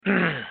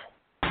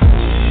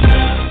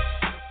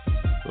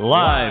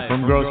Live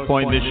from Grosse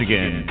Pointe,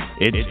 Michigan,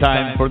 it's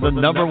time for the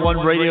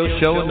 #1 radio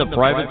show in the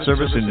private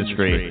service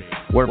industry,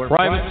 where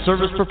private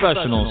service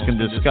professionals can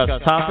discuss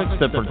topics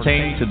that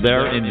pertain to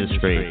their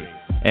industry.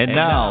 And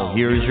now,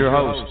 here is your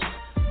host,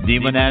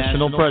 DEMA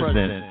National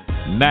President,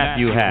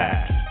 Matthew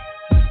Haack.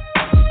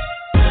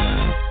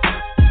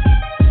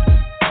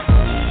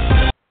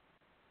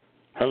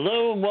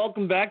 Hello and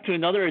welcome back to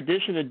another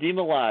edition of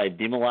DEMA Live.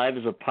 DEMA Live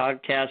is a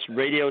podcast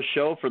radio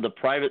show for the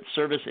private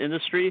service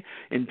industry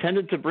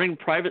intended to bring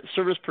private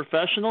service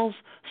professionals,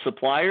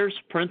 suppliers,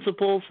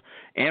 principals,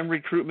 and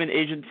recruitment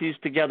agencies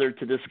together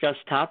to discuss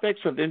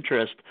topics of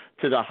interest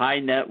to the high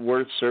net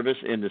worth service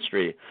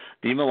industry.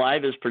 DEMA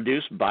Live is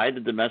produced by the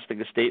Domestic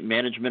Estate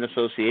Management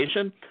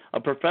Association, a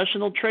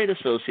professional trade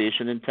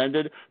association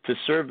intended to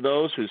serve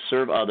those who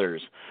serve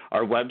others.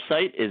 Our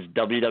website is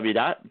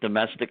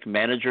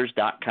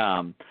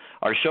www.domesticmanagers.com.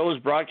 Our show is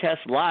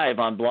broadcast live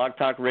on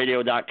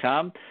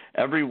blogtalkradio.com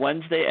every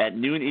Wednesday at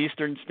noon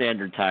Eastern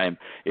Standard Time.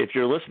 If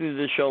you're listening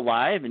to the show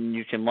live, and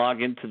you can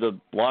log into the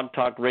Blog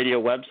Talk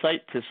Radio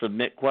website to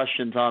submit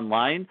questions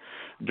online.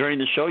 During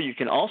the show, you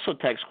can also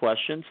text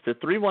questions to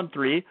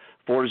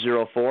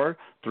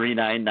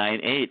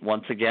 313-404-3998.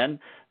 Once again,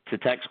 to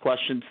text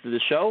questions to the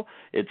show,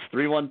 it's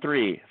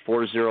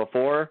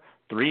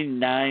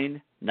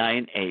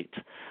 313-404-3998.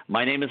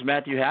 My name is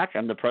Matthew Haack.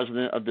 I'm the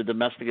president of the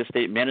Domestic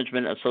Estate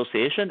Management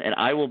Association, and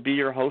I will be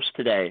your host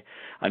today.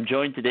 I'm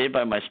joined today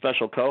by my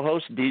special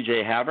co-host,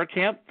 DJ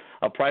Havercamp,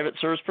 a private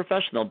service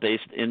professional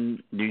based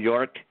in New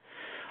York.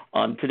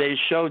 On today's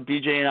show,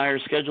 DJ and I are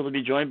scheduled to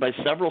be joined by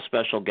several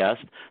special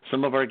guests.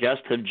 Some of our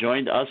guests have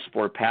joined us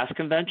for past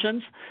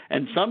conventions,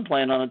 and some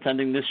plan on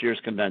attending this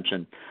year's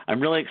convention. I'm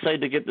really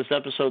excited to get this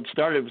episode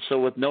started, so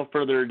with no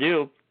further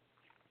ado,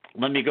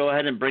 let me go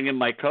ahead and bring in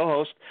my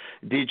co-host,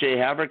 DJ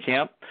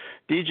Havercamp.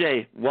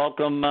 DJ,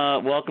 welcome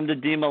to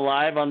DEMA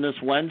Live on this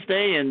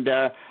Wednesday, and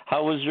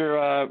how was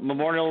your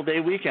Memorial Day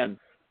weekend?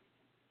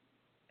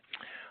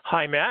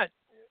 Hi, Matt.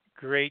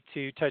 Great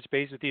to touch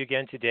base with you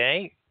again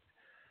today.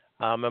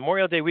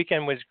 Memorial Day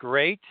weekend was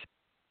great.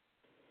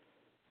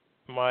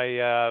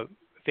 My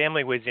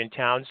family was in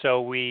town,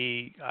 so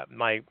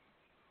my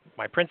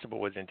principal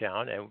was in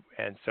town,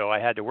 and so I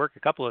had to work a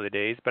couple of the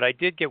days, but I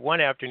did get one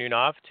afternoon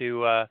off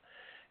to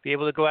be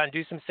able to go out and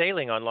do some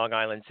sailing on Long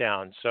Island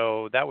Sound.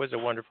 So that was a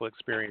wonderful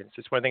experience.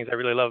 It's one of the things I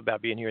really love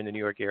about being here in the New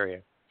York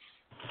area.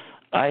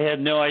 I had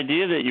no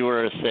idea that you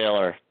were a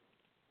sailor.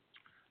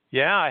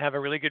 Yeah, I have a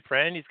really good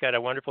friend. He's got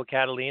a wonderful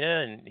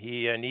Catalina, and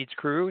he needs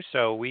crew,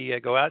 so we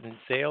go out and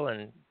sail,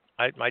 and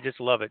I just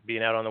love it,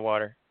 being out on the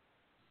water.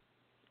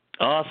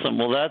 Awesome.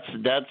 Well,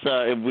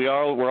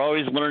 we're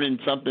always learning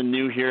something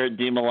new here at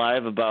DEMA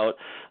Live about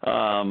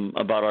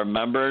our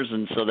members,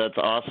 and so that's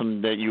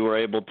awesome that you were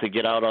able to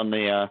get out on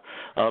the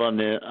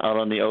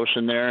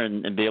ocean there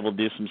and be able to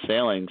do some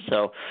sailing.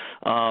 So,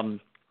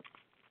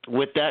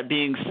 with that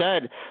being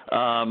said,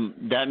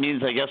 that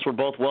means I guess we're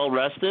both well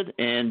rested,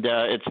 and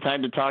it's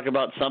time to talk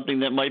about something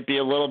that might be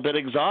a little bit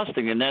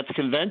exhausting, and that's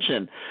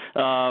convention.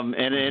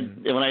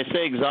 When I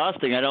say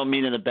exhausting, I don't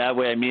mean in a bad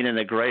way. I mean in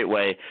a great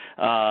way.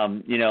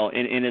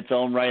 In its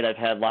own right, I've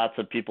had lots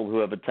of people who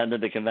have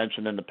attended the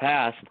convention in the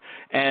past,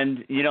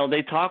 and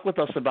they talk with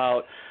us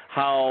about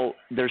how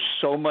there's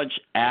so much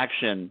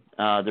action,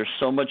 there's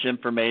so much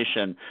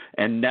information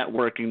and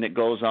networking that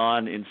goes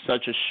on in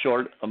such a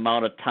short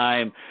amount of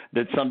time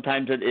that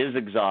sometimes it is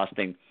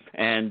exhausting.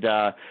 And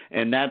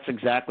that's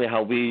exactly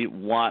how we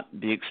want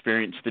the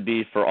experience to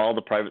be for all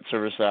the private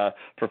service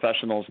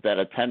professionals that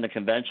attend the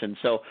convention.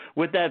 So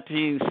with that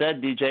being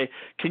said, DJ,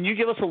 can you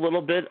give us a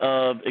little bit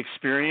of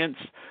experience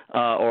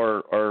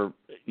or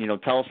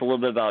tell us a little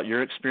bit about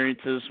your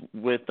experiences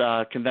with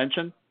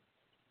convention?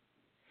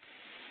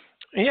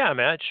 Yeah,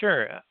 Matt,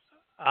 sure.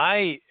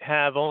 I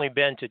have only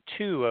been to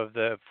 2 of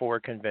the 4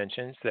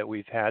 conventions that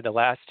we've had, the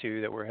last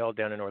 2 that were held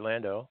down in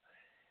Orlando.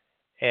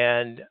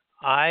 And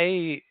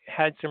I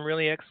had some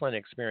really excellent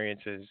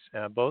experiences,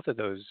 both of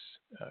those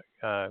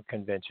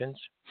conventions.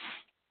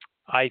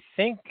 I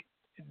think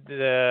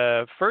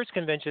the first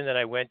convention that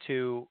I went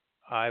to,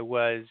 I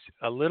was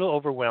a little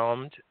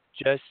overwhelmed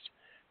just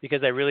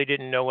because I really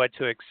didn't know what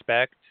to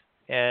expect,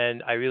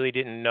 and I really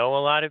didn't know a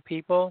lot of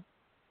people.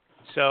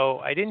 So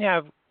I don't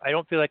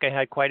feel like I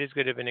had quite as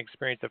good of an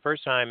experience the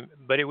first time,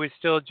 but it was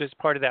still just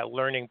part of that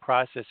learning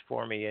process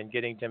for me and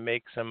getting to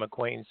make some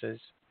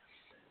acquaintances.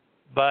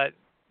 But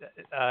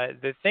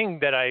the thing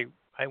that I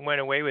went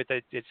away with,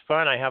 it's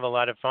fun. I have a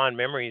lot of fond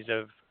memories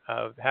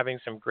of having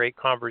some great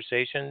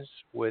conversations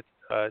with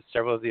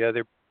several of the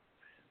other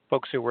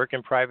folks who work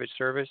in private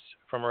service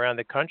from around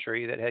the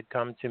country that had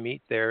come to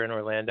meet there in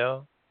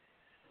Orlando.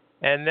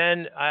 And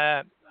then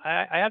I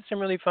have some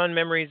really fun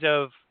memories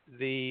of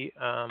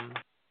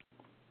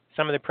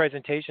some of the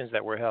presentations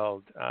that were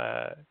held.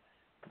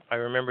 I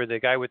remember the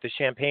guy with the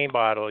champagne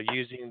bottle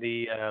using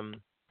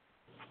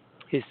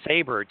his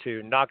saber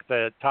to knock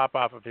the top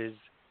off of his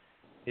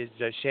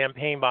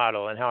champagne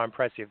bottle, and how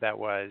impressive that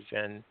was.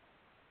 And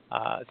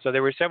so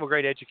there were several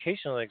great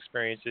educational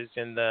experiences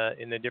in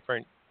the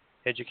different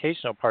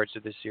educational parts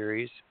of the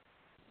series.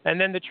 And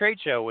then the trade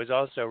show was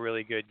also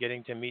really good,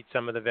 getting to meet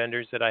some of the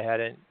vendors that I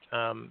hadn't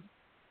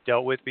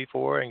dealt with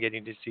before and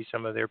getting to see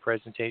some of their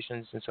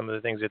presentations and some of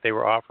the things that they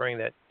were offering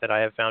that I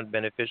have found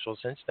beneficial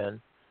since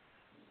then.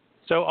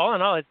 So all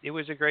in all, it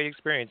was a great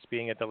experience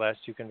being at the last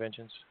two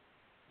conventions.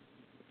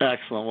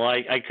 Excellent. Well,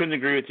 I couldn't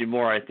agree with you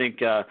more. I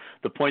think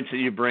the points that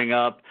you bring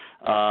up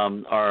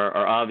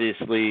are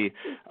obviously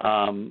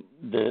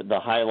the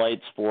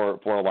highlights for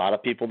a lot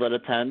of people that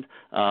attend,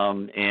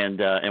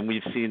 and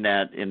we've seen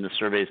that in the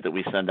surveys that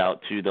we send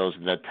out to those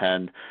that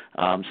attend,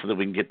 so that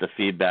we can get the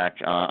feedback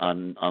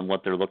on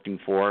what they're looking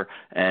for,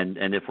 and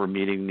if we're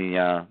meeting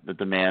the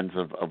demands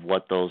of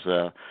what those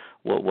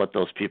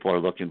people are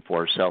looking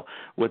for. So,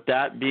 with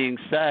that being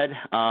said,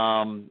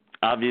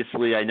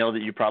 obviously, I know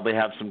that you probably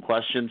have some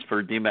questions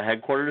for DEMA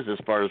headquarters as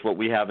far as what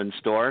we have in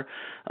store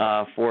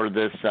for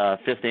this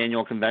 5th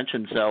annual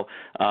convention. So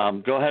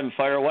go ahead and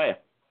fire away.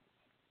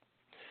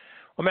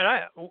 Well,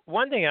 man,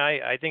 one thing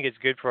I think it's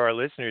good for our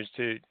listeners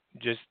to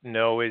just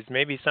know is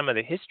maybe some of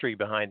the history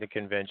behind the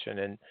convention.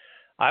 And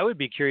I would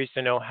be curious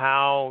to know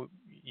how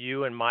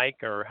you and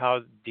Mike, or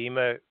how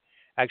DEMA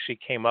actually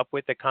came up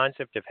with the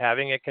concept of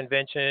having a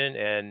convention,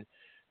 and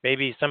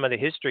maybe some of the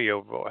history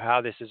of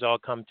how this has all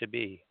come to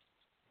be.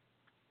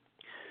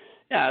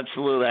 Yeah,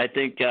 absolutely. I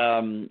think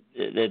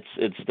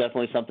it's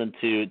definitely something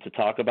to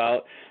talk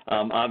about.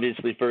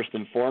 Obviously, first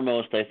and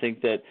foremost, I think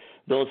that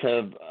those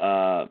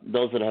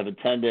that have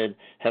attended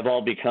have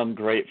all become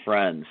great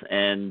friends,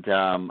 and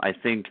I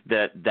think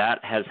that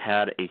has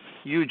had a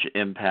huge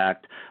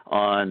impact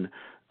on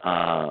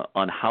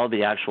how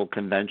the actual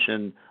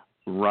convention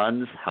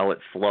runs, how it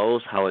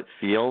flows, how it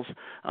feels.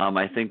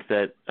 I think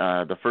that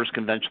the first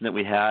convention that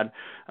we had,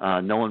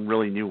 no one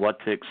really knew what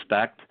to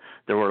expect.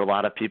 There were a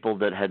lot of people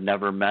that had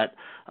never met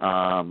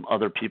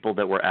other people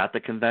that were at the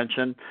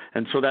convention.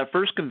 And so that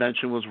first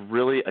convention was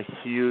really a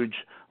huge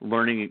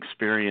learning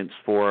experience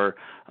for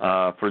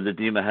the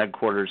DEMA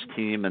headquarters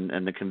team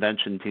and the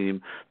convention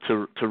team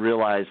to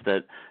realize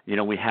that,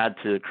 we had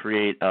to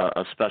create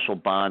a special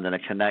bond and a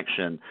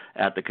connection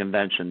at the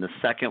convention. The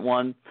second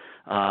one,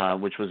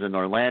 which was in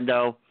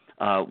Orlando,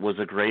 was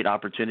a great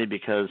opportunity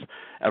because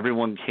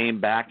everyone came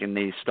back and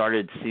they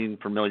started seeing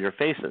familiar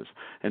faces.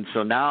 And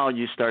so now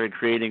you started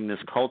creating this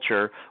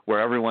culture where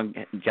everyone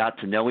got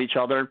to know each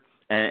other,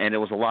 and it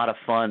was a lot of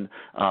fun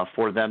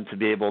for them to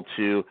be able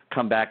to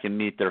come back and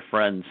meet their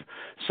friends.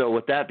 So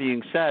with that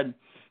being said,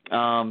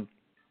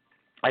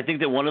 I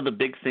think that one of the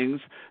big things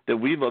that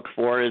we look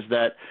for is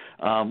that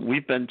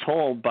we've been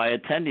told by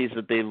attendees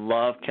that they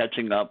love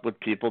catching up with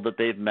people that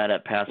they've met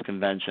at past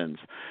conventions,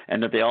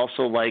 and that they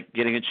also like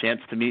getting a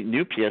chance to meet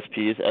new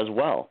PSPs as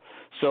well.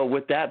 So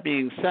with that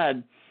being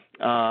said,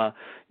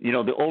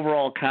 the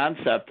overall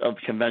concept of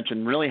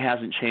convention really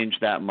hasn't changed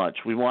that much.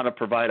 We want to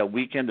provide a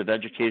weekend of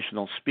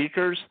educational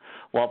speakers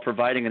while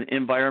providing an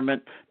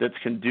environment that's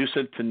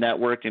conducive to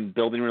network and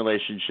building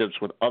relationships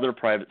with other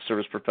private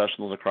service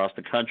professionals across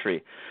the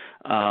country.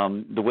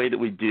 The way that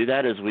we do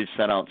that is we've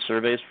sent out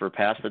surveys for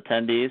past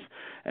attendees,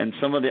 and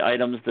some of the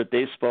items that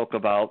they spoke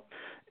about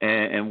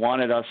and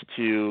wanted us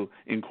to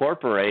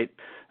incorporate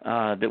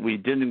that we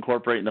didn't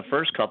incorporate in the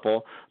first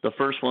couple. The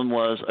first one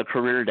was a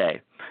career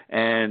day,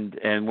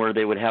 and where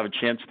they would have a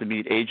chance to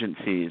meet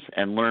agencies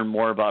and learn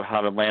more about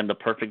how to land the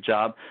perfect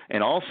job,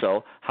 and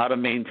also how to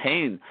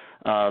maintain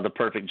the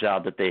perfect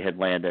job that they had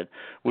landed.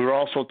 We were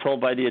also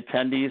told by the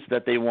attendees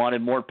that they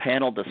wanted more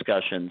panel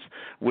discussions,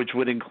 which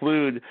would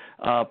include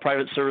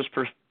private service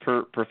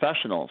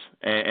professionals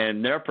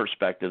and their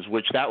perspectives,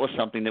 which that was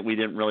something that we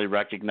didn't really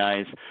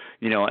recognize,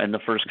 in the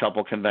first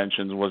couple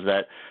conventions, was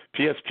that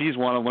PSPs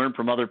want to learn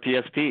from other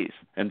PSPs.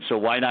 And so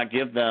why not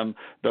give them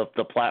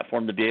the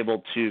platform to be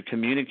able to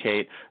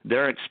communicate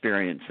their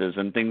experiences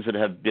and things that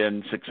have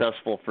been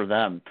successful for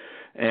them.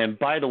 And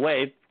by the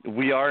way,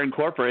 we are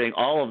incorporating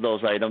all of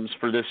those items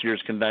for this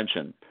year's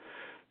convention.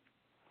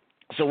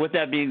 So with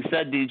that being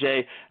said,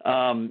 DJ,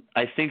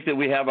 I think that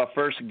we have our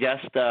first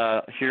guest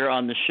here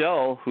on the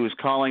show who's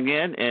calling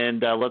in,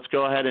 and let's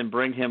go ahead and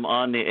bring him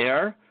on the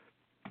air.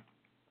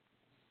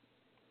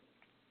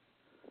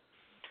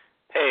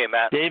 Hey,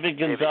 Matt. David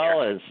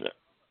Gonzalez.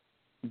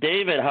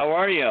 David, how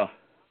are you?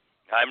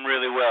 I'm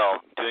really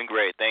well. Doing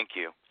great. Thank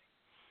you.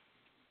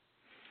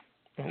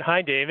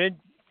 Hi, David.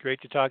 Great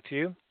to talk to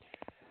you.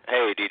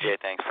 Hey, DJ.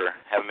 Thanks for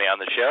having me on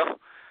the show.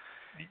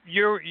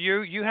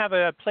 You have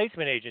a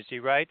placement agency,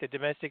 right? The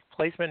Domestic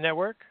Placement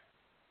Network?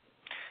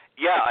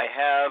 Yeah, I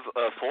have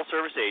a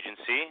full-service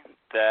agency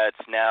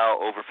that's now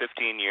over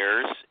 15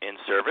 years in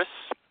service,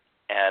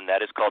 and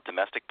that is called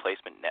Domestic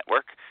Placement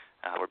Network.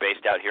 We're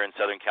based out here in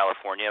Southern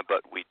California,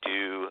 but we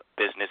do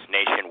business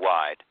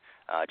nationwide,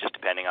 just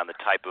depending on the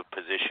type of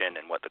position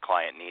and what the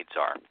client needs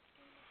are.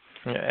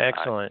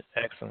 Excellent,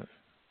 excellent.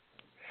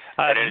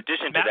 And in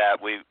addition to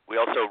that, we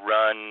also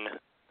run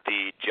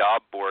the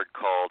job board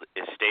called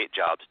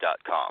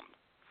estatejobs.com.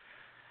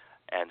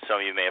 And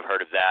some of you may have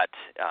heard of that.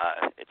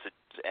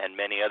 And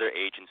many other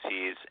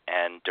agencies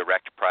and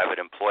direct private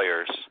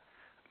employers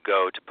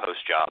go to post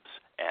jobs,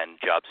 and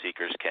job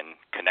seekers can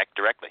connect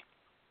directly.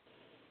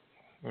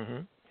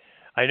 Mm-hmm.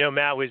 I know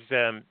Matt was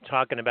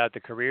talking about the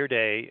Career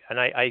Day, and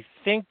I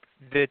think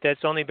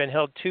that's only been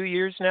held 2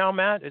 years now,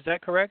 Matt. Is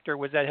that correct, or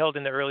was that held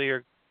in the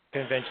earlier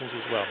conventions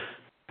as well?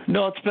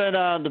 No, it's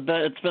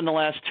been the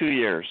last 2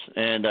 years,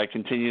 and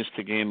continues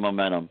to gain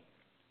momentum.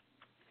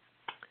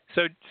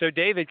 So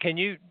David, can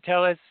you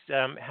tell us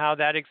how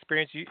that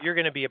experience? You're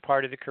going to be a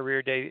part of the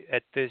Career Day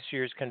at this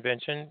year's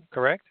convention,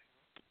 correct?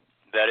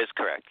 That is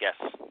correct. Yes.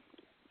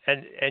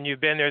 And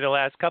you've been there the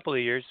last couple of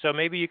years, so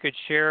maybe you could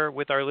share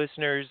with our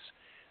listeners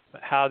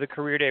how the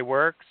Career Day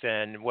works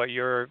and what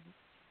your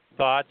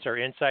thoughts or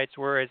insights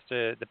were as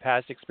to the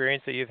past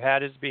experience that you've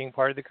had as being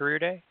part of the Career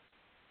Day.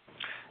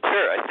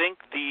 Sure. I think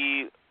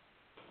the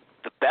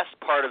best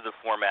part of the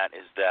format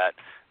is that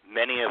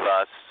many of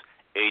us,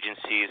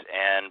 agencies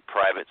and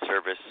private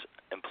service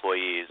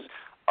employees,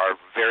 are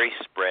very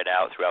spread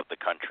out throughout the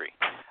country.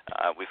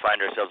 We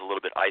find ourselves a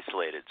little bit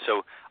isolated.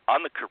 So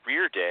on the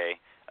Career Day,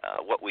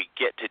 what we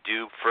get to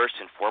do first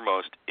and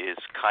foremost is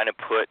kind of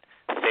put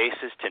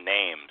faces to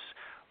names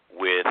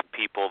with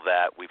people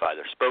that we've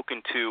either spoken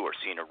to or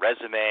seen a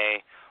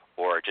resume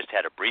or just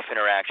had a brief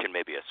interaction,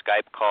 maybe a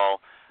Skype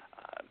call,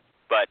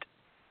 but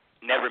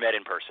never met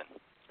in person.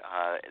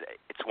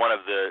 It's one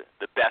of the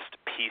best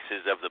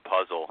pieces of the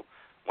puzzle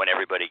when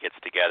everybody gets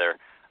together.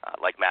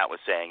 Like Matt was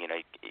saying,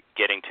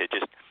 getting to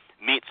just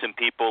meet some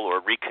people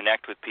or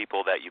reconnect with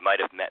people that you might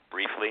have met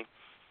briefly.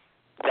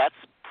 That's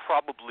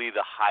probably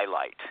the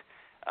highlight.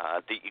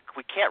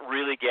 We can't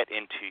really get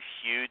into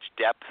huge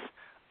depth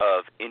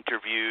of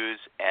interviews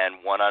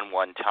and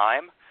one-on-one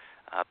time,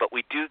 but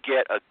we do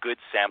get a good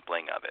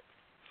sampling of it.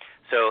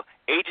 So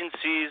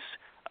agencies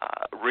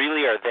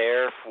really are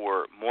there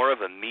for more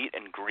of a meet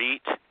and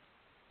greet,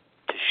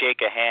 to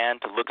shake a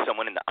hand, to look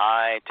someone in the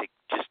eye, to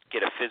just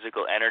get a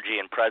physical energy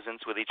and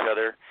presence with each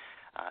other,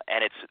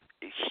 and it's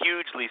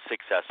hugely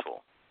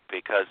successful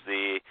because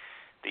the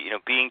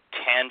being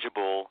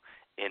tangible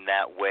in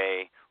that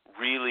way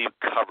really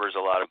covers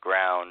a lot of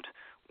ground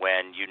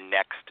when you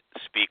next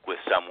speak with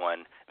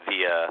someone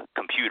via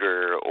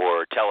computer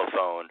or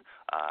telephone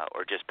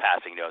or just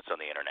passing notes on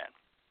the internet.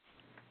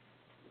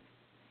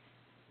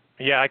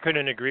 Yeah, I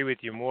couldn't agree with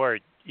you more.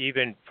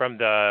 Even from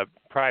the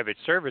private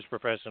service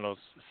professionals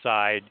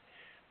side,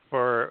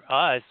 for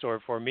us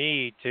or for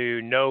me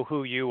to know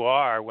who you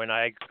are when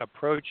I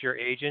approach your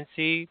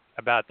agency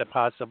about the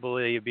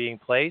possibility of being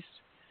placed,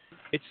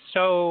 it's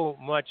so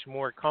much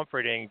more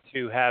comforting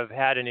to have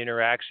had an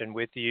interaction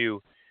with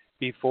you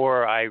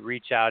before I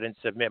reach out and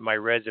submit my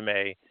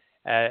resume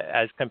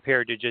as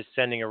compared to just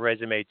sending a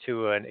resume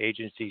to an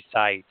agency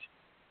site.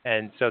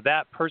 And so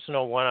that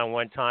personal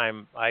one-on-one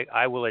time,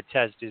 I will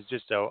attest, is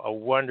just a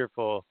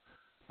wonderful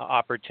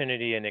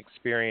opportunity and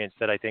experience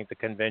that I think the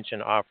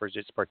convention offers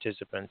its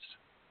participants.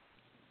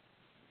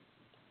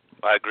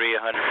 I agree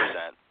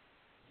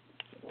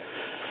 100%.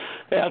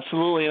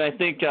 Absolutely, and I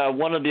think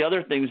one of the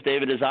other things,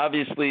 David, is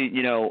obviously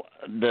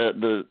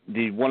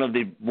the one of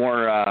the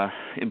more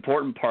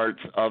important parts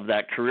of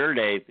that Career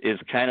Day is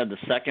kind of the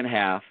second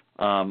half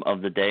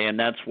of the day, and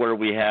that's where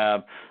we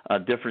have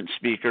different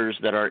speakers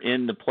that are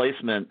in the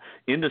placement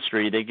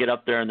industry. They get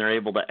up there and they're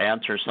able to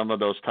answer some of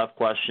those tough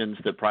questions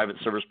that private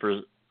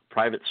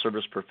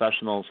service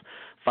professionals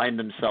find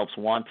themselves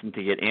wanting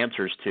to get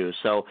answers to.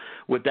 So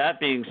with that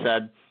being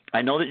said,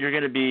 I know that you're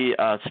going to be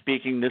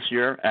speaking this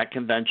year at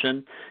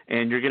convention,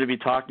 and you're going to be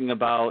talking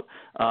about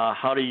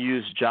how to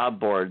use job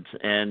boards.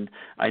 And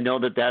I know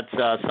that that's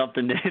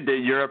something that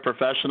you're a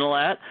professional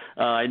at.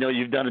 I know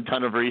you've done a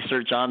ton of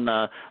research on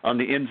the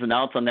ins and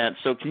outs on that.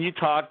 So can you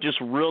talk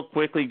just real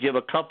quickly, give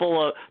a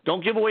couple of,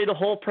 don't give away the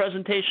whole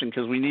presentation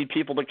because we need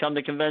people to come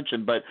to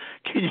convention, but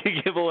can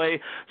you give away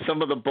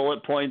some of the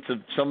bullet points of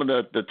some of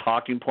the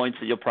talking points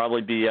that you'll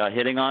probably be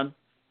hitting on?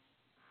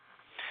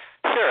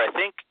 Sure. I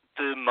think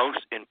the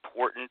most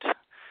important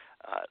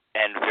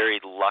and very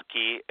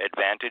lucky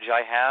advantage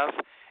I have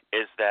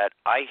is that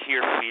I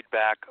hear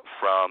feedback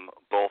from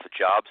both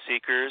job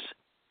seekers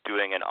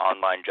doing an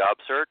online job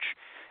search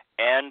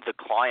and the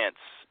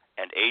clients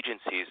and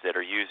agencies that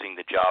are using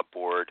the job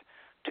board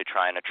to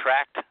try and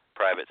attract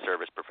private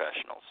service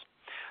professionals.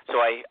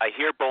 So I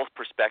hear both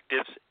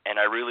perspectives, and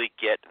I really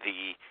get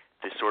the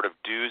sort of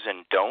do's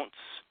and don'ts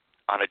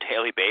on a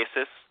daily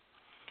basis.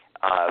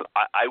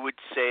 I would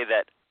say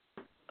that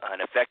an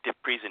effective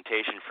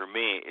presentation for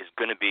me is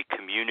going to be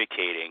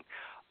communicating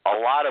a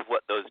lot of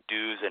what those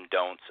do's and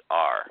don'ts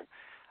are.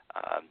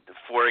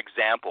 For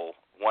example,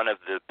 one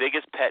of the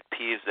biggest pet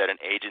peeves that an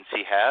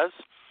agency has,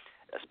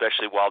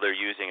 especially while they're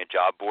using a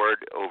job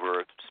board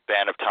over a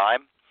span of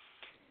time,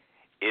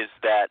 is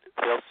that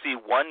they'll see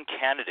one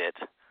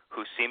candidate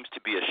who seems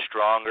to be a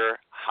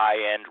stronger,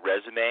 high-end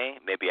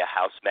resume, maybe a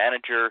house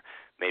manager,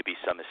 maybe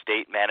some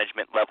estate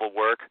management level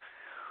work,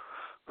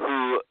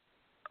 who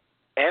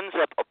ends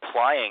up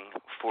applying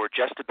for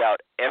just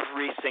about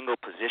every single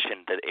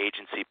position that the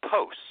agency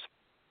posts.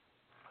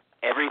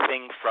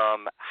 Everything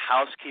from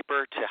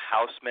housekeeper to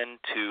houseman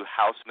to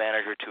house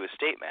manager to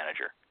estate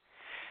manager.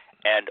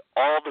 And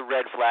all the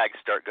red flags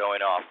start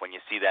going off when you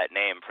see that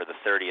name for the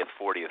 30th,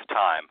 40th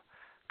time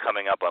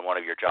coming up on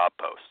one of your job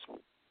posts.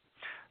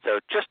 So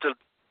just a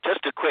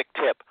quick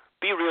tip,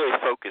 be really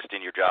focused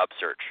in your job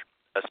search,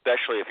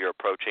 especially if you're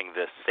approaching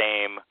the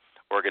same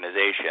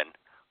organization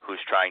who's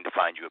trying to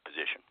find you a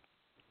position.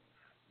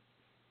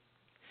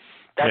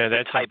 That's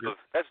the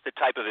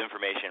type of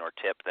information or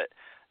tip that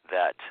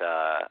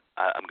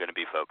I'm going to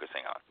be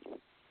focusing on.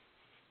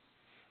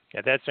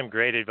 Yeah, that's some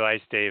great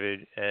advice,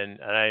 David. And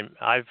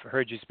I've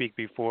heard you speak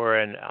before,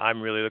 and I'm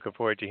really looking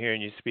forward to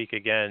hearing you speak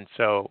again.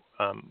 So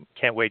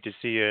can't wait to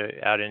see you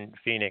out in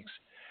Phoenix.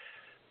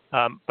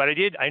 But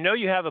I know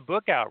you have a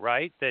book out,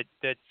 right?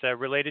 That's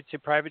related to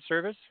private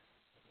service.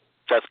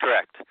 That's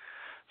correct.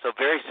 So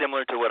very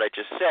similar to what I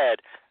just said,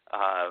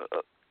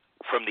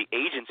 from the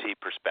agency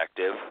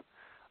perspective,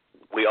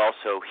 we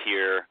also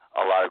hear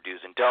a lot of do's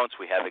and don'ts.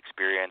 We have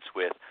experience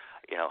with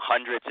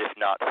hundreds, if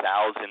not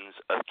thousands,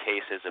 of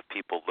cases of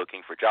people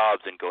looking for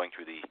jobs and going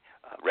through the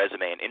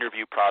resume and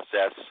interview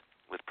process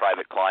with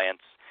private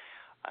clients.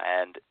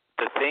 And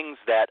the things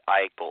that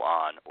I pull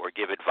on or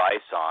give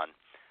advice on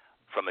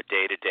from a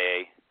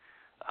day-to-day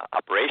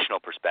operational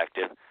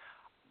perspective,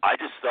 I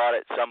just thought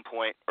at some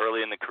point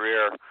early in the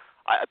career,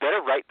 I better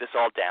write this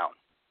all down,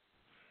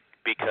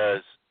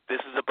 because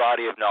this is a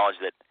body of knowledge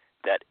that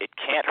it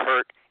can't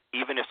hurt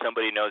even if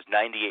somebody knows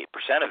 98%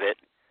 of it,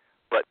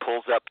 but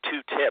pulls up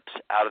 2 tips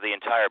out of the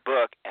entire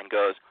book and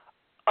goes,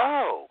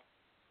 oh,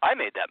 I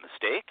made that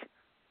mistake.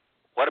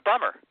 What a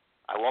bummer.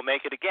 I won't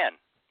make it again.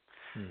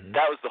 Mm-hmm.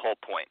 That was the whole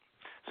point.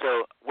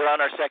 So we're on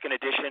our second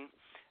edition,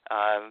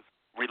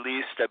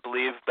 released, I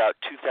believe, about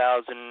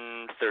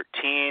 2013,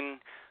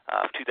 2014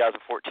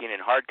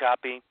 in hard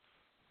copy,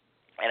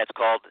 and it's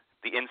called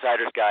The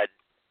Insider's Guide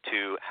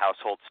to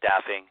Household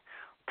Staffing,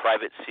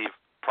 Private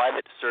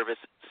Service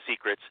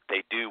Secrets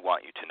They Do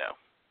Want You to Know.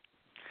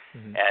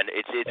 Mm-hmm. And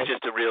it's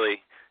just a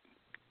really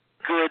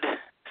good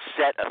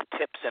set of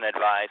tips and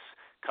advice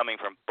coming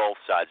from both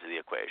sides of the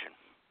equation.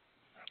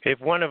 If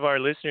one of our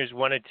listeners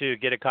wanted to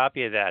get a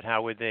copy of that,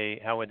 how would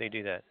they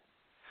do that?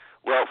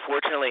 Well,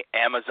 fortunately,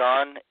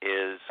 Amazon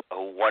is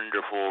a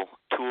wonderful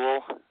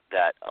tool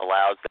that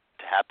allows that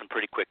to happen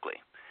pretty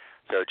quickly.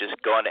 So just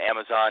go onto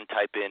Amazon,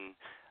 type in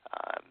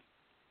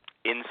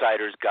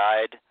Insider's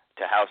Guide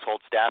to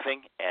Household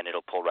Staffing, and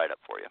it'll pull right up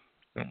for you.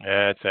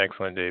 That's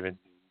excellent, David.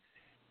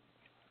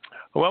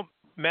 Well,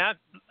 Matt,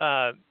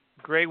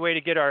 great way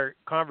to get our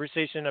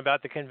conversation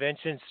about the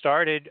convention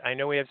started. I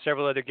know we have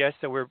several other guests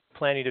that we're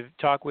planning to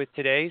talk with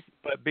today,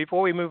 but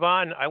before we move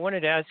on, I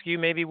wanted to ask you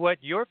maybe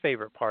what your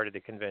favorite part of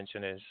the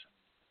convention is.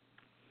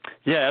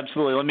 Yeah,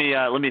 absolutely.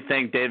 Let me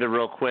thank David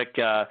real quick.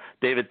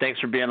 David, thanks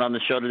for being on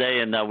the show today,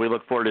 and we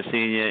look forward to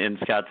seeing you in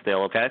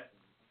Scottsdale, okay?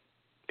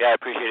 Yeah, I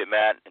appreciate it,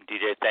 Matt. And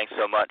DJ, thanks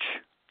so much.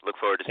 Look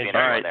forward to seeing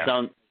everyone there.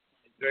 Sounds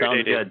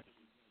good.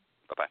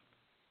 Bye-bye.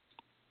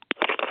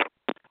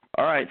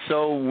 All right.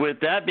 So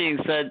with that being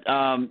said,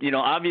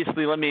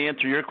 obviously, let me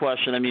answer your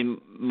question. I mean,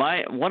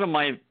 one of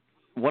my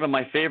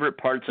favorite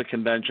parts of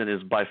convention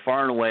is by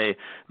far and away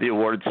the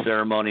awards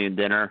ceremony and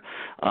dinner.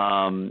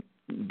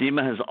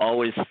 DEMA has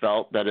always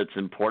felt that it's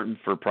important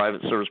for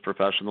private service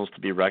professionals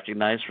to be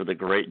recognized for the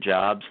great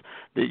jobs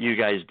that you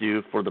guys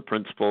do for the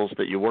principals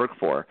that you work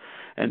for.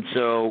 And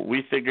so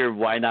we figured,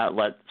 why not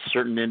let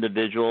certain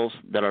individuals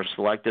that are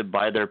selected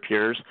by their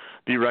peers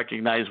be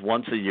recognized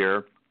once a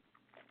year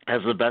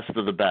as the best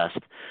of the best.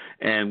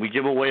 And we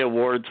give away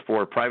awards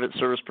for Private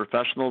Service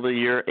Professional of the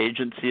Year,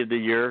 Agency of the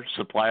Year,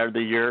 Supplier of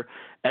the Year,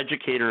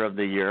 Educator of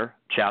the Year,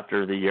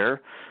 Chapter of the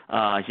Year,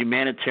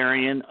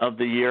 Humanitarian of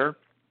the Year,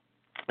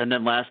 and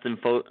then last and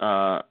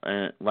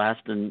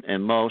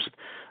most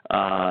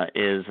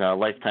is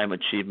Lifetime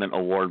Achievement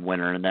Award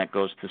winner, and that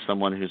goes to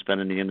someone who's been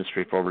in the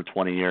industry for over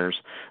 20 years,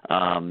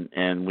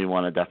 and we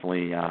want to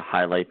definitely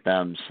highlight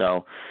them.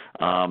 So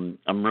I'm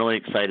really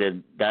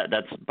excited.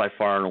 That's by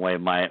far and away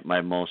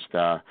my most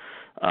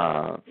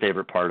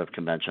favorite part of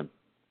convention.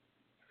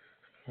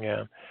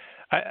 Yeah.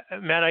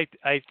 Matt,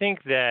 I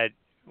think that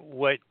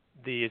what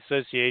the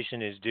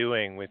association is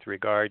doing with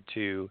regard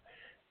to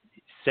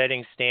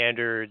setting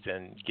standards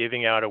and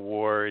giving out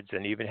awards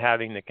and even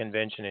having the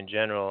convention in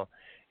general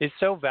is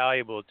so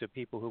valuable to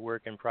people who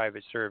work in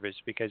private service,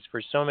 because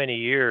for so many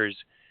years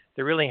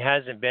there really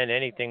hasn't been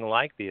anything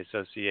like the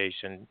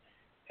association.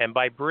 And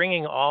by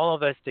bringing all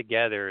of us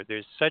together,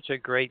 there's such a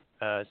great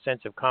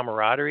sense of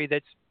camaraderie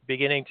that's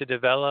beginning to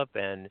develop,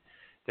 and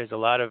there's a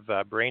lot of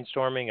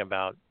brainstorming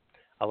about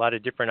a lot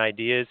of different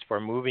ideas for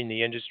moving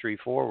the industry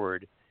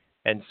forward.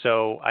 And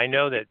so I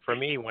know that for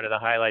me, one of the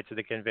highlights of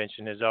the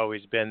convention has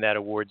always been that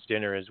awards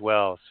dinner as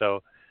well.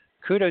 So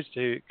kudos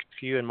to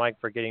you and Mike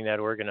for getting that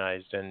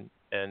organized, and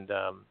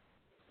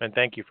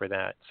thank you for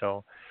that.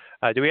 So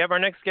do we have our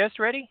next guest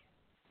ready?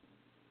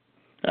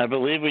 I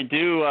believe we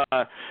do.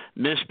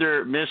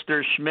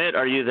 Mr. Schmidt,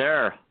 are you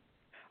there?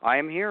 I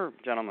am here,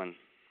 gentlemen.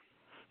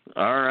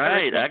 All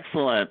right,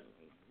 excellent.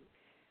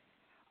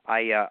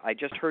 I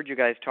just heard you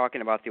guys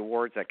talking about the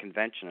awards at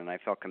convention, and I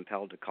felt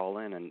compelled to call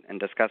in and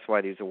discuss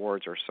why these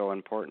awards are so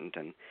important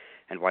and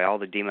why all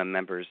the DEMA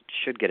members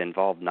should get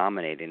involved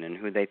nominating and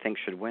who they think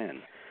should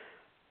win.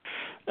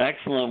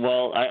 Excellent.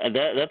 Well,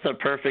 that's a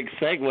perfect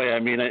segue. I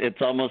mean,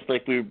 it's almost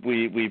like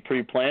we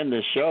pre-planned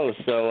this show.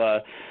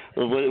 So,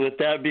 with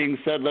that being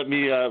said, let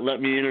me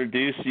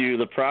introduce you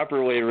the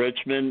proper way,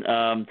 Richmond.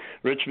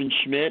 Richmond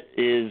Schmidt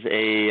is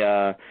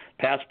a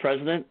past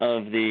president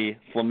of the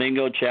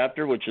Flamingo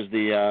chapter, which is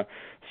the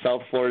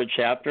South Florida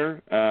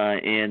chapter,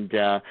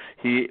 and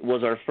he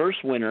was our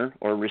first winner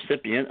or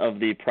recipient of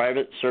the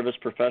Private Service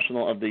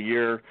Professional of the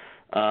Year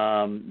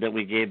that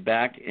we gave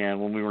back and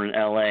when we were in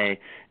LA,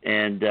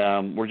 and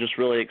we're just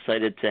really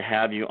excited to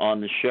have you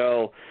on the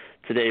show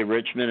today,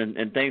 Richmond,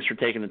 and thanks for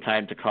taking the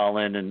time to call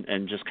in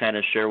and just kind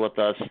of share with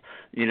us,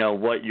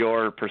 what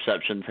your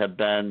perceptions have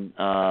been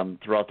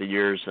throughout the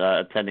years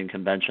attending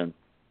convention.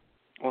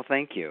 Well,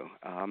 thank you.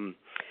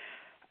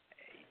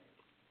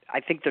 I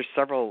think there's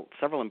several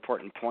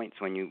important points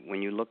when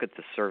you look at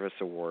the service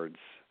awards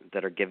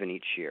that are given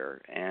each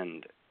year,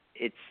 and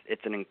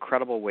it's an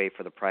incredible way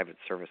for the private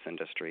service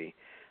industry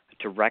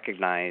to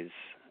recognize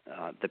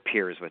the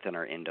peers within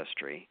our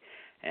industry,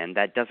 and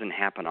that doesn't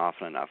happen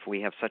often enough.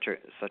 We have such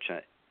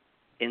a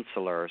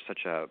insular,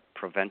 such a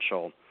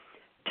provincial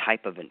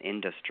type of an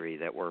industry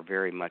that we're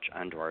very much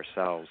unto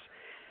ourselves.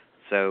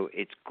 So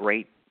it's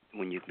great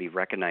when you can be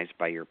recognized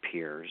by your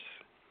peers,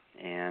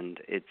 and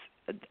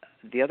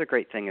the other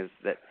great thing is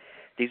that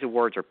these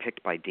awards are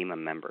picked by DEMA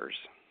members.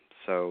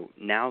 So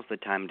now's the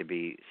time to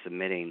be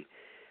submitting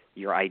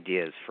your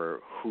ideas for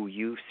who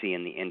you see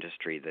in the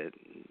industry that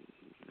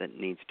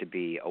needs to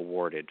be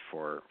awarded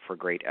for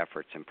great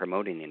efforts in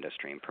promoting the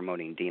industry and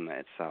promoting DEMA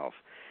itself.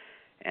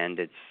 And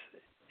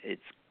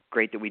it's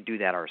great that we do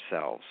that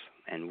ourselves.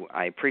 And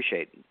I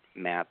appreciate,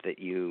 Matt, that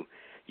you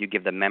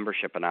give the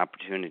membership an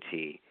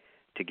opportunity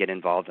to get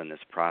involved in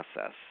this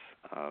process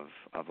of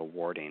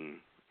awarding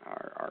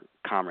our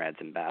comrades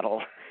in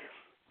battle.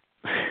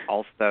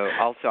 Also,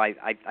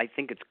 I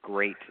think it's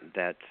great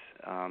that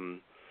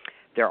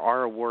there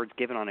are awards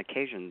given on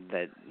occasion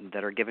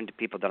that are given to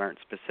people that aren't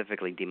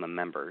specifically DEMA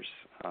members.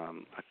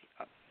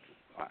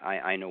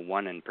 I know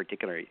one in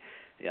particular.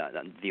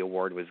 The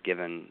award was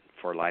given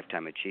for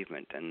lifetime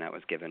achievement, and that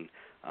was given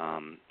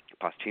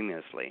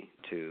posthumously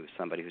to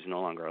somebody who's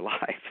no longer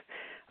alive.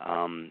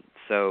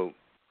 So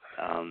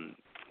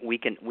we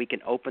can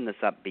open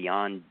this up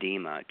beyond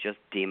DEMA, just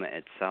DEMA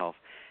itself,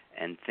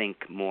 and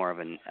think more of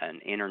an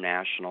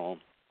international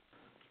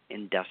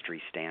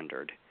industry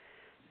standard.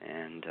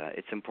 And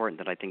it's important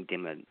that I think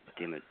DEMA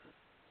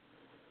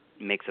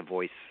makes a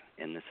voice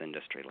in this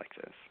industry like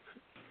this.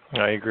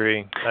 I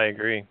agree.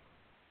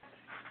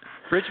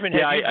 Richmond,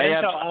 have you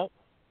been to all?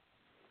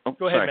 Oh,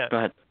 go ahead, sorry, Matt. Go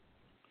ahead.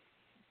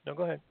 No,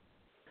 go ahead.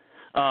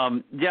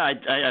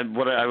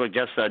 I would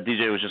guess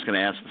DJ was just going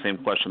to ask the same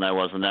question I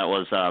was, and that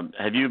was,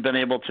 have you been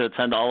able to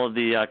attend all of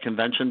the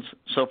conventions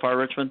so far,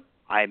 Richmond?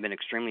 I've been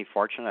extremely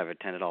fortunate. I've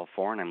attended all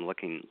 4, and I'm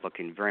looking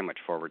very much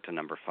forward to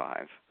number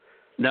 5.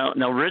 Now,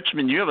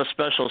 Richmond, you have a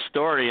special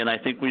story, and I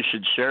think we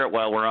should share it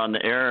while we're on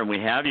the air and we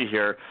have you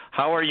here.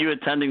 How are you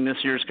attending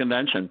this year's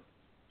convention?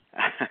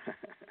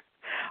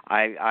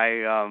 I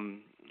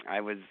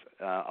was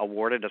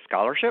awarded a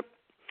scholarship,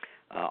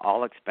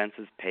 all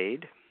expenses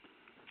paid,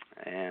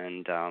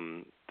 and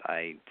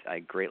I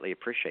greatly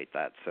appreciate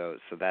that. So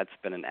that's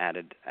been an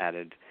added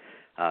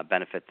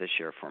benefit this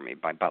year for me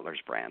by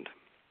Butler's Brand.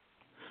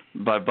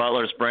 By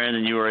Butler's Brand,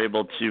 and you were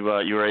able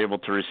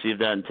to receive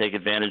that and take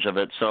advantage of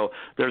it. So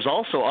there's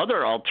also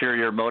other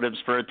ulterior motives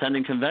for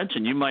attending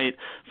convention. You might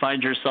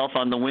find yourself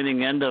on the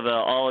winning end of an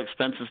all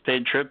expenses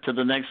paid trip to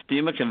the next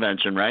DEMA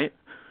convention, right?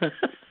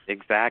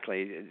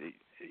 Exactly.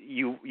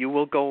 You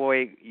will go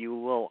away. You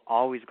will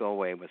always go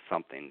away with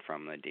something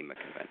from the DEMA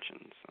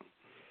convention. So.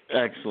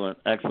 Excellent.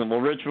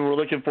 Well, Richmond, we're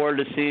looking forward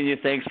to seeing you.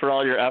 Thanks for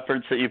all your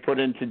efforts that you put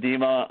into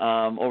DEMA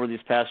over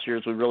these past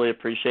years. We really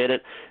appreciate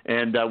it,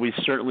 and we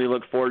certainly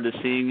look forward to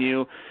seeing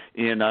you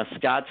in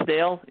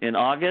Scottsdale in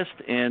August,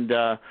 and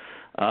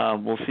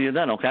we'll see you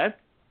then, okay?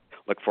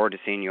 Look forward to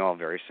seeing you all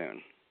very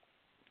soon.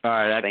 All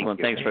right, excellent.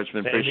 Thanks,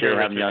 Richmond. Appreciate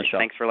having you on the show.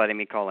 Thanks for letting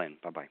me call in.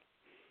 Bye-bye.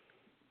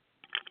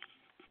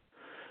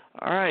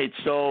 All right,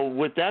 so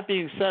with that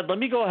being said, let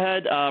me go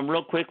ahead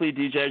real quickly,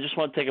 DJ. I just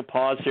want to take a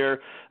pause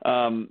here.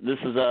 This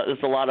is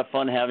a lot of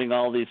fun having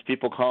all these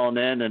people calling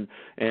in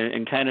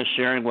and kind of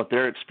sharing what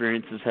their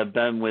experiences have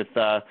been with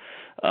the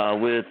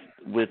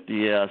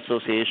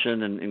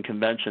association and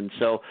convention.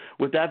 So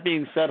with that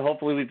being said,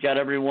 hopefully we've got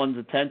everyone's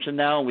attention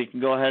now, and we can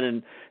go ahead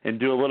and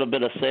do a little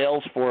bit of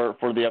sales for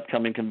the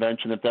upcoming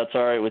convention, if that's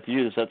all right with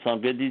you. Does that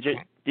sound good,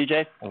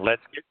 DJ?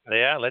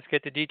 Let's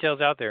get the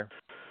details out there.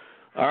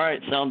 All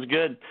right, sounds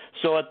good.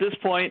 So at this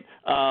point,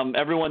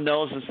 everyone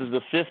knows this is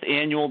the 5th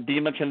annual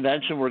DEMA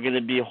Convention. We're going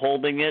to be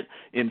holding it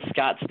in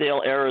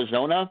Scottsdale,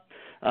 Arizona.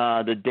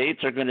 The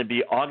dates are going to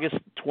be August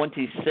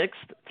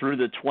 26th through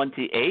the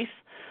 28th.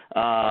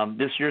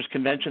 This year's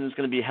convention is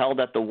going to be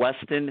held at the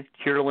Westin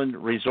Kierland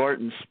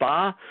Resort and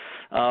Spa.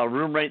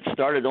 Room rates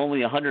start at only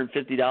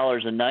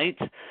 $150 a night,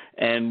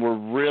 and we're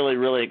really,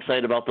 really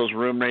excited about those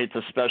room rates,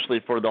 especially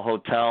for the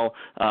hotel,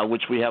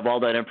 which we have all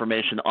that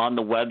information on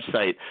the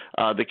website.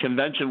 The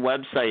convention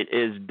website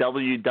is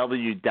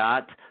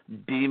www.thedemaconvention.com.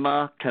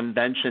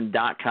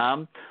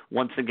 www.demaconvention.com.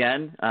 Once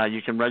again,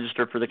 you can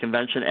register for the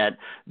convention at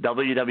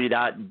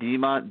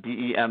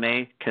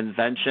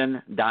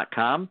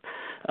www.demaconvention.com,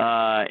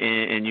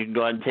 and you can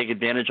go ahead and take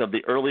advantage of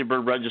the early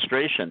bird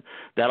registration.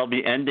 That'll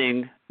be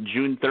ending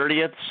June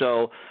 30th,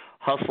 so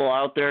hustle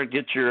out there,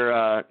 get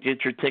your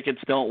tickets,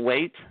 don't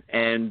wait.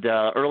 And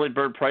early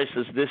bird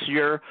prices this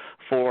year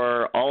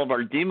for all of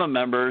our DEMA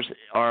members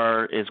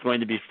is going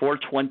to be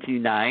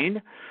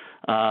 $429.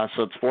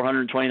 So it's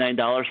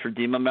 $429 for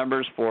DEMA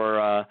members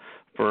for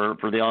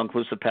the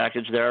all-inclusive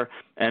package there,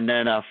 and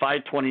then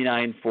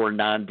 $529 for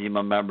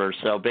non-DEMA members.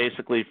 So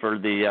basically, for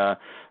the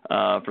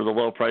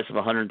low price of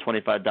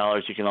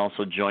 $125, you can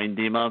also join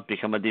DEMA,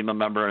 become a DEMA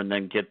member, and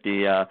then get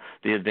the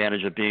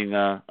advantage of being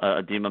a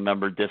DEMA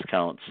member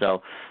discount.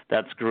 So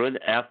that's good.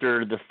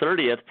 After the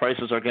 30th,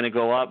 prices are going to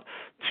go up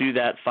to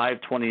that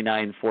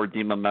 $529 for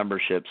DEMA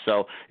membership.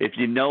 So if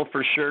you know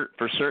for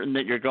certain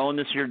that you're going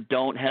this year,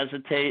 don't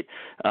hesitate.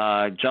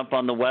 Jump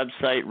on the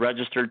website,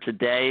 register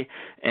today,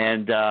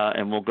 and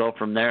we'll go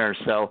from there.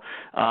 So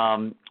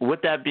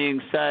with that being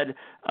said,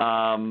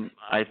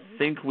 I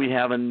think we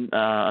have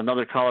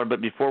another caller, but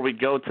before we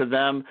go to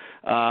them,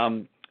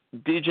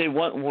 DJ,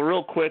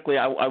 real quickly,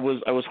 I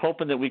was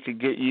hoping that we could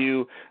get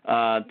you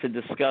to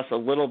discuss a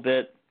little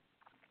bit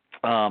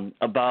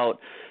about,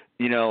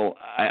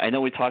 I know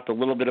we talked a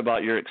little bit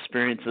about your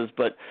experiences,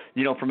 but,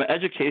 from an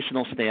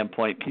educational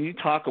standpoint, can you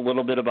talk a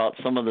little bit about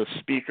some of the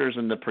speakers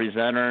and the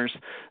presenters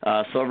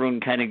so everyone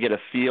can kind of get a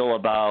feel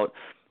about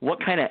what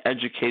kind of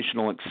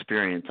educational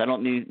experience? I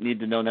don't need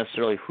to know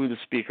necessarily who the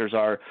speakers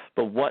are,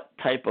 but what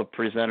type of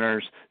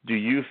presenters do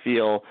you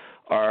feel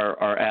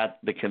are at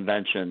the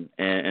convention?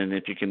 And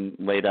if you can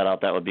lay that out,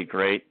 that would be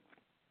great.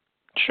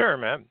 Sure,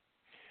 man.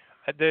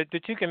 The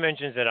two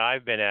conventions that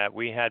I've been at,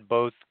 we had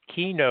both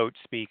keynote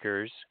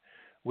speakers,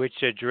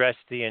 which addressed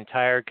the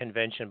entire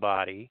convention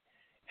body,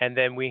 and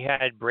then we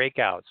had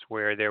breakouts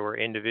where there were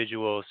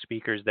individual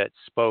speakers that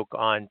spoke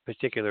on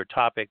particular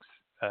topics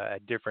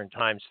at different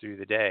times through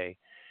the day.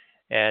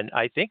 And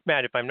I think,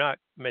 Matt, if I'm not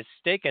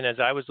mistaken, as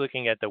I was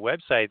looking at the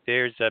website,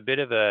 there's a bit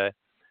of a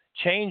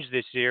change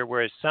this year,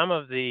 whereas some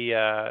of the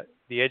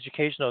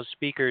educational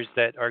speakers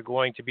that are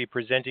going to be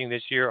presenting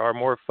this year are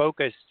more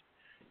focused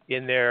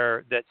in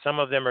that some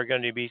of them are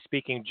going to be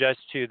speaking just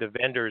to the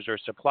vendors or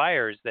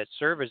suppliers that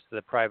service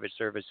the private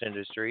service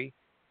industry,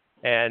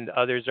 and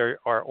others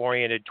are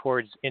oriented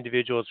towards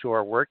individuals who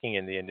are working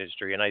in the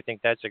industry. And I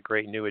think that's a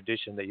great new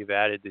addition that you've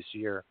added this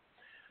year.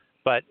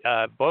 But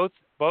both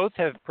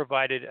have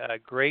provided a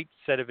great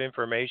set of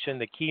information.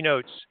 The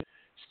keynote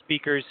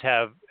speakers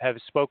have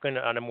spoken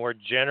on a more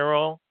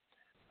general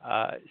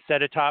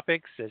set of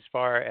topics as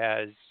far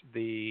as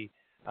the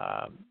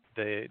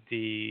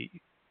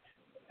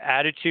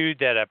attitude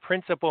that a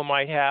principal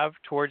might have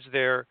towards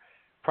their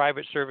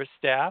private service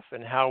staff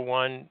and how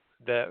one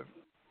that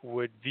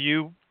would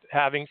view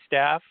having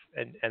staff,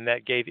 and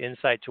that gave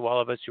insight to all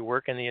of us who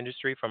work in the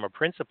industry from a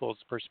principal's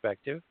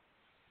perspective.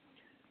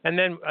 And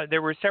then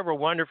there were several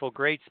wonderful,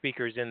 great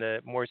speakers in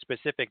the more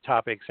specific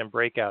topics and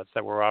breakouts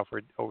that were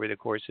offered over the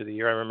course of the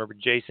year. I remember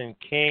Jason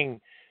King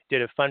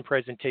did a fun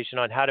presentation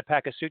on how to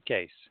pack a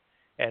suitcase.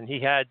 And he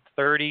had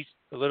 30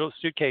 little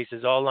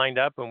suitcases all lined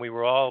up, and we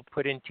were all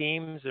put in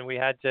teams, and we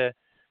had to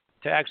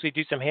actually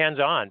do some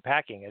hands-on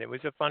packing. And it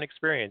was a fun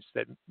experience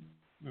that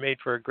made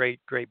for a great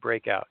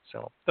breakout.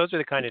 So those are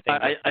the kind of things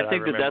I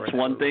think that's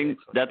one thing.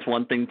 That's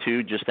one thing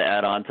too, just to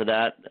add on to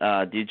that,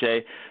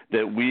 DJ,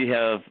 that we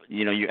have.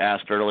 You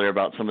asked earlier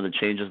about some of the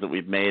changes that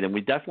we've made, and we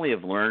definitely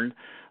have learned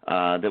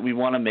that we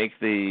want to make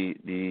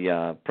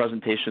the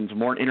presentations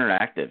more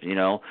interactive.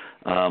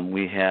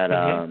 We had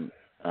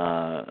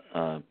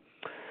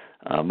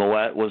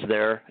Moet was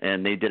there,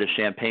 and they did a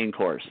champagne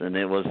course, and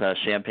it was a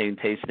champagne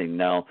tasting.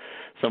 Now,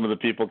 some of the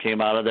people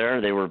came out of there.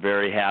 They were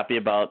very happy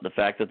about the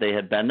fact that they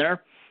had been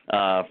there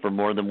for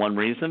more than one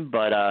reason.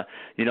 But,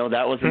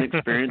 that was an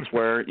experience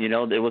where,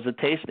 it was a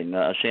tasting,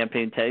 a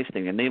champagne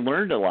tasting, and they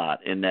learned a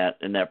lot in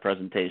that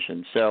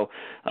presentation. So,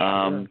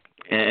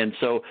 and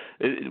so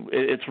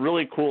it's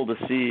really cool to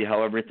see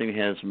how everything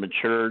has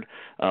matured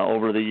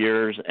over the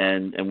years,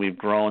 and we've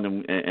grown,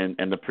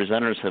 and the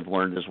presenters have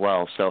learned as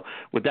well. So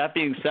with that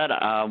being said,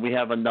 we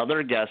have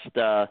another guest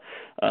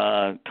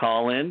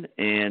call in,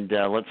 and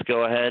let's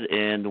go ahead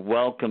and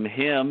welcome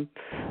him,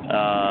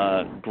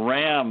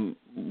 Graham.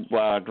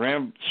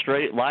 Graham,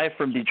 straight live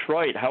from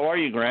Detroit. How are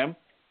you, Graham?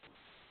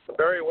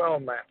 Very well,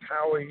 Matt.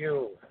 How are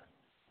you?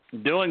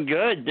 Doing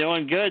good.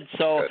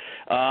 So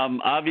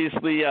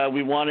obviously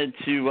we wanted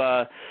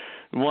to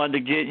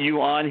get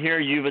you on here.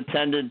 You've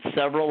attended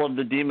several of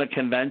the DEMA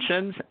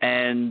conventions,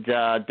 and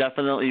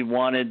definitely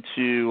wanted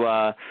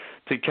to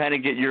kind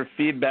of get your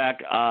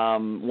feedback.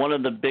 One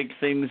of the big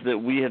things that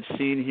we have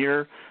seen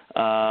here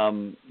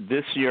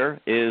this year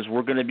is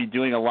we're going to be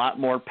doing a lot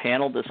more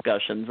panel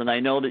discussions, and I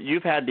know that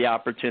you've had the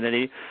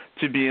opportunity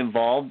to be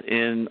involved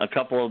in a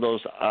couple of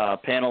those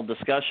panel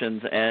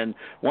discussions, and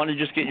want to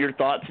just get your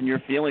thoughts and your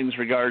feelings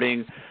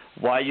regarding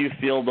why you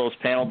feel those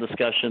panel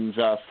discussions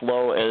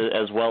flow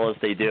as well as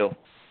they do.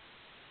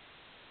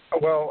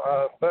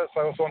 First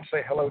I also want to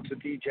say hello to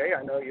DJ.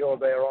 I know you're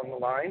there on the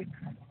line.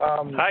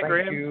 Hi,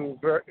 Graham.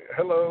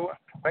 Hello.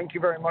 Thank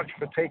you very much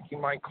for taking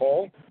my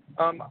call.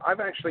 I've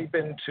actually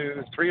been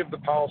to 3 of the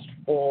past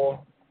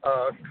 4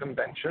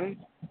 conventions.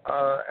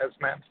 As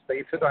Matt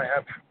stated, I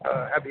have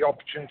had the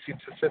opportunity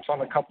to sit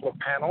on a couple of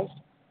panels.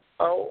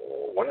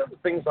 One of the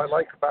things I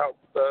like about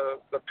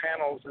the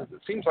panels is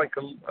it seems like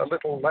a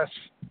little less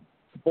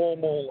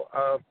formal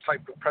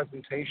type of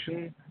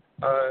presentation.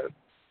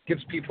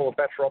 Gives people a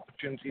better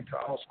opportunity to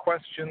ask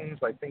questions.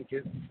 I think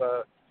it's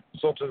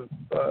sort of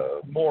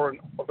more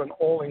of an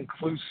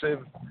all-inclusive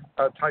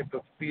type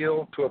of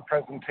feel to a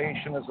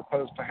presentation as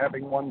opposed to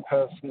having one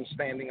person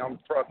standing on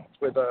front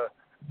with a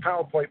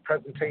PowerPoint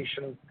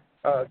presentation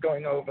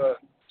going over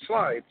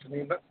slides. I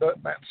mean,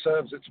 that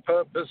serves its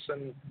purpose,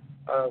 and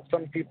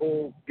some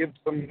people give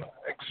them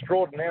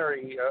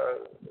extraordinary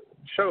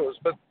shows,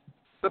 but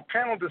the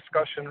panel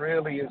discussion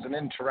really is an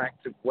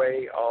interactive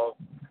way of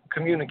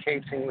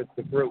communicating with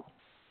the group.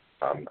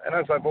 And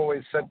as I've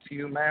always said to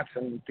you, Matt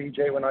and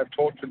DJ, when I've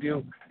talked with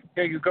you,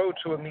 you go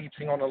to a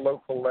meeting on a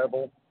local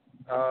level,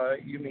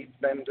 you meet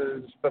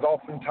vendors, but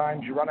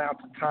oftentimes you run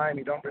out of time,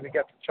 you don't really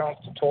get the chance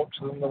to talk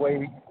to them the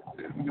way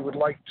you would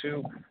like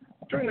to.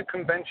 During the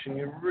convention,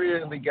 you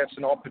really get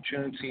an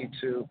opportunity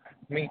to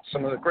meet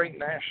some of the great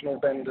national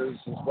vendors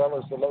as well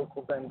as the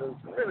local vendors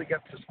and really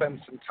get to spend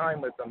some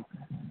time with them.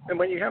 And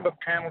when you have a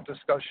panel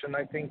discussion,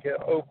 I think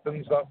it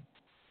opens up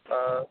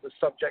the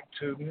subject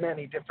to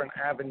many different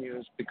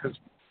avenues because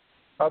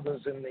others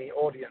in the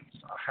audience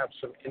have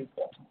some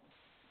input.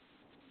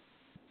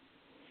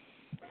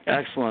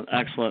 Excellent.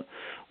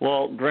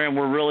 Well, Graham,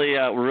 we're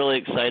really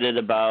excited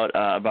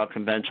about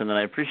convention, and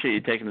I appreciate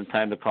you taking the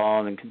time to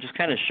call and just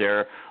kind of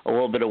share a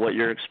little bit of what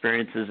your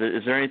experience is.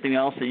 Is there anything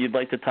else that you'd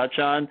like to touch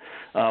on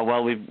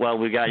while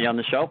we got you on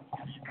the show?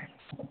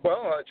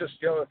 Well,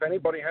 if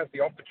anybody has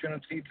the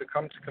opportunity to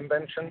come to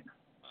convention,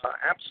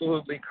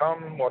 absolutely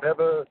come.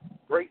 Whatever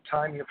great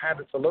time you've had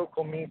at the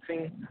local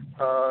meeting,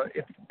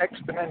 it's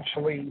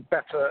exponentially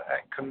better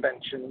at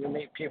convention. You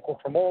meet people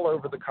from all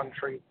over the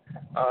country,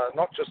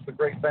 not just the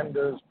great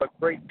vendors, but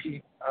great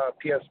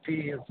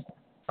PSPs.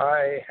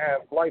 I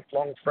have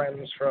lifelong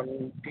friends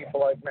from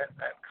people I've met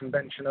at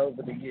convention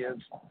over the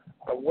years.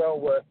 Well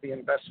worth the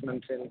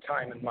investment in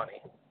time and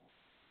money.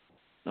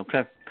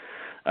 Okay.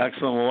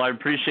 Excellent. Well, I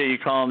appreciate you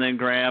calling in,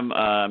 Graham.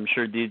 I'm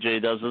sure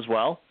DJ does as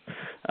well.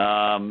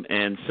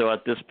 And so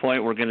at this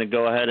point, we're going to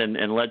go ahead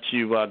and let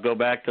you go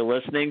back to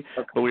listening.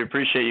 Okay. But we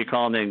appreciate you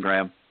calling in,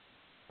 Graham.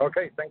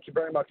 Okay. Thank you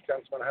very much,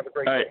 gentlemen. Have a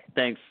great day. All right.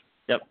 Thanks.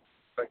 Yep.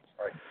 Thanks.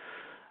 All right.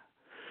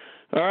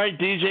 All right,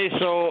 DJ.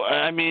 So,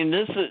 I mean,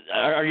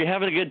 are you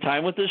having a good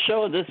time with this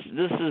show? This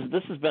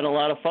has been a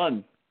lot of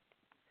fun.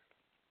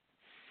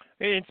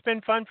 It's been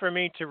fun for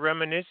me to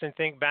reminisce and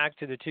think back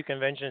to the 2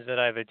 conventions that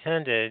I've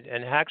attended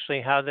and actually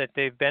how that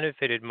they've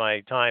benefited my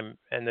time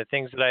and the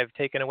things that I've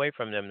taken away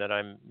from them that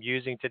I'm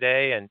using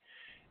today. And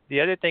the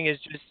other thing is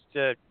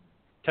just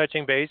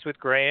touching base with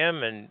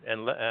Graham and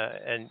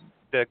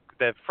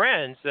the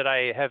friends that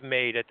I have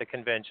made at the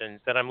conventions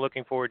that I'm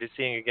looking forward to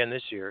seeing again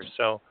this year.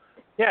 So,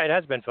 yeah, it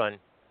has been fun.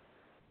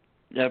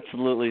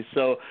 Absolutely.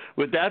 So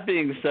with that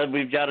being said,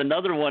 we've got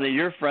another one of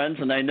your friends,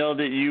 and I know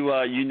that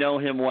you know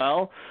him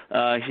well.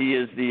 He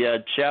is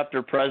the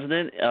chapter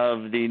president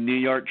of the New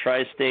York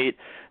Tri-State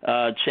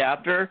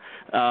chapter.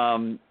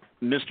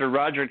 Mr.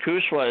 Roger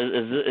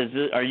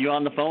Kushwa, are you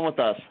on the phone with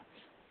us?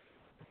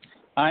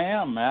 I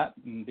am, Matt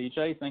and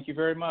DJ. Thank you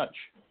very much.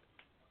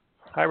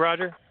 Hi,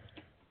 Roger.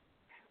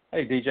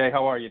 Hey, DJ.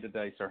 How are you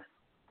today, sir?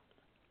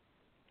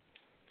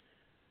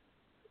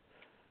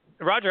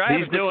 Roger, I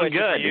have a good question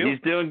for you.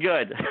 He's doing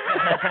good.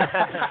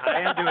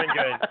 I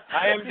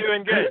am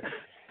doing good.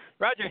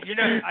 Roger,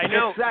 I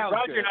know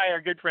Roger and I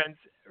are good friends.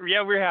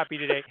 Yeah, we're happy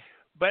today.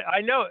 But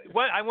I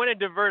want to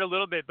divert a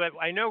little bit, but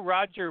I know,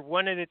 Roger,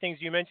 one of the things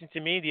you mentioned to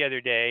me the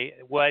other day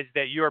was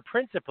that your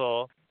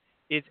principal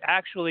is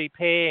actually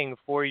paying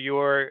for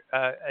your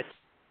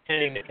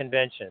attending the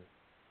convention.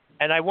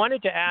 And I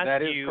wanted to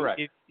ask you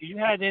if you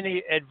had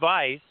any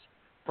advice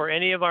for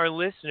any of our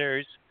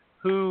listeners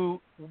who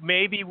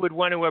maybe would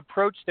want to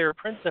approach their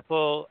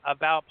principal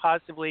about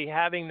possibly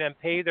having them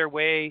pay their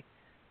way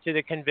to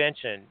the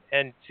convention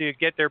and to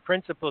get their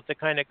principal to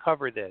kind of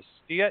cover this.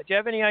 Do you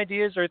have any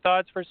ideas or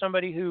thoughts for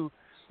somebody who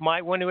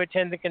might want to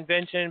attend the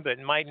convention but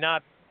might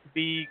not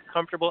be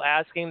comfortable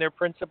asking their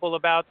principal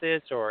about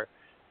this, or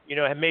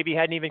maybe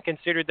hadn't even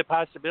considered the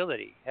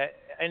possibility?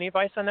 Any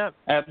advice on that?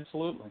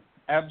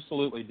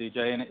 Absolutely,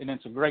 DJ, and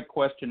it's a great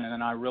question,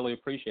 and I really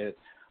appreciate it.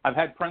 I've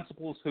had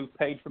principals who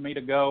paid for me to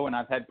go, and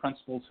I've had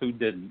principals who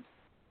didn't.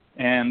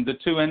 And the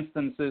 2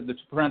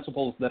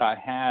 principals that I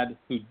had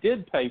who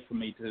did pay for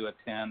me to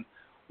attend,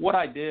 what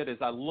I did is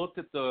I looked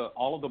at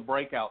all of the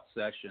breakout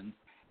sessions,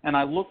 and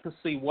I looked to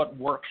see what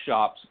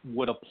workshops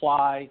would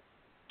apply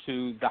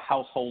to the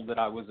household that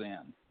I was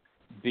in,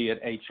 be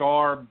it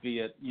HR, be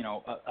it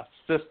a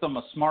system,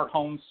 a smart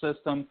home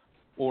system,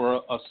 or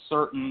a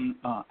certain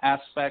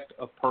aspect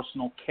of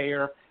personal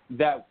care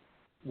that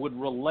would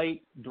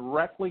relate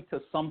directly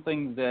to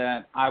something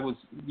that I was,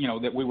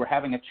 that we were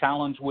having a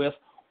challenge with,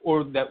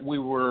 or that we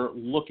were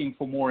looking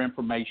for more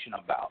information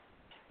about.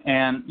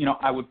 And,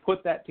 I would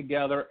put that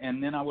together,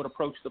 and then I would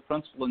approach the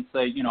principal and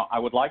say, I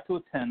would like to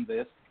attend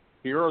this.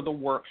 Here are the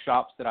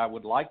workshops that I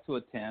would like to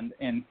attend,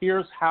 and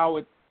here's how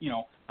it,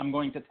 I'm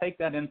going to take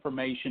that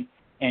information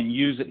and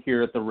use it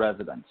here at the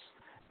residence,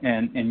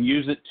 and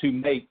use it to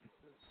make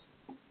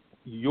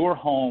your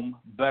home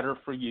better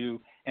for you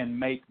and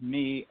make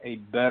me a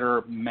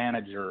better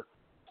manager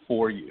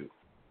for you.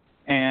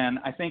 And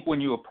I think when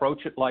you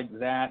approach it like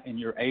that and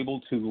you're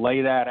able to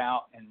lay that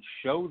out and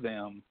show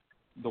them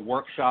the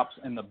workshops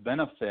and the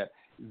benefit,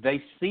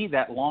 they see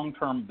that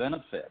long-term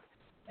benefit.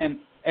 And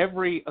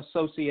every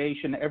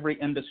association, every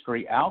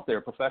industry out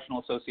there,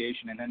 professional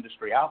association and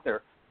industry out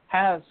there,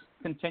 has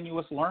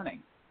continuous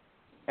learning.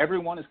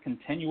 Everyone is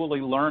continually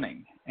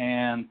learning,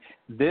 and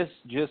this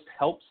just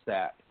helps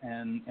that.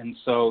 And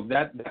so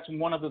that's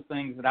one of the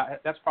things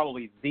that's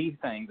probably the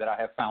thing that I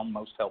have found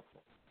most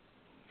helpful.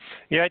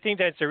 Yeah, I think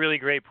that's a really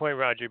great point,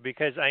 Roger,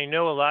 because I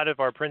know a lot of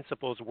our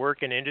principals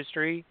work in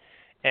industry,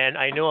 and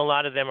I know a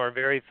lot of them are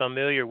very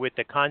familiar with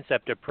the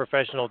concept of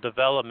professional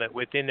development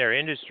within their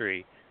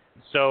industry.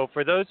 So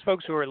for those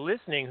folks who are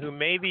listening who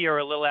maybe are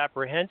a little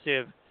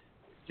apprehensive,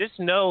 just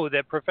know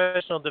that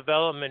professional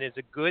development is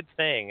a good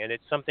thing, and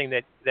it's something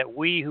that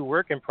we who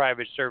work in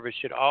private service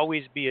should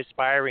always be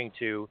aspiring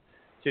to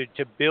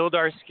build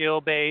our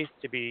skill base,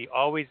 to be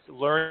always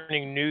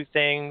learning new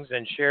things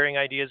and sharing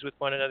ideas with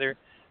one another.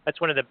 That's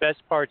one of the best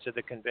parts of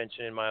the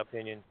convention, in my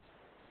opinion.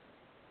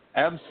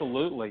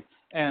 Absolutely.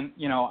 And,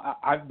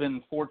 I've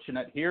been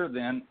fortunate here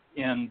then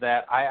in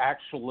that I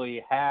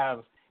actually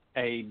have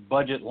a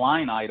budget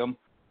line item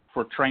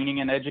for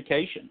training and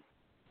education.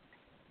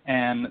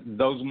 And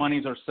those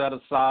monies are set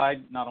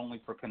aside not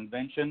only for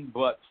convention,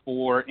 but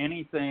for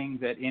anything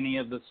that any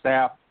of the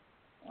staff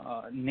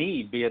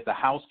need, be it the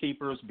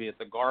housekeepers, be it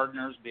the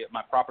gardeners, be it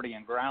my property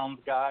and grounds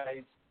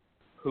guys,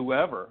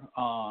 whoever,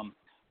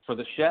 for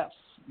the chefs,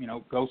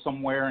 go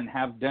somewhere and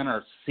have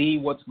dinner, see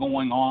what's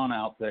going on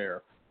out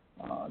there.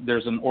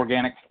 There's an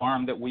organic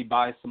farm that we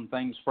buy some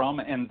things from,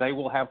 and they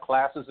will have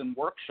classes and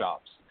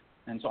workshops.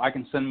 And so I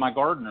can send my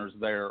gardeners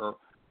there. Or,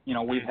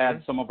 we've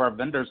had some of our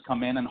vendors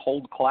come in and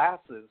hold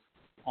classes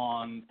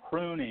on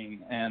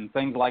pruning and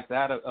things like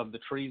that of the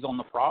trees on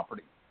the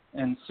property.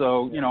 And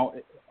so,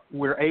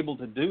 we're able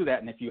to do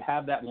that. And if you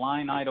have that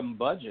line item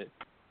budget,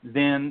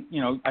 then,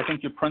 I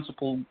think your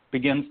principal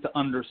begins to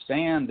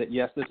understand that,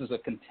 yes, this is a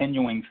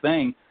continuing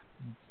thing,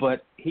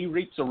 but he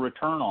reaps a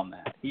return on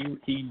that.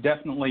 He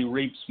definitely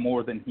reaps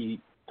more than he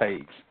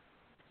pays.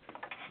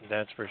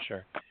 That's for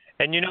sure.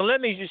 And,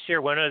 let me just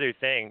share one other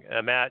thing,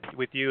 Matt,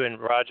 with you and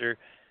Roger.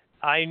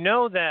 I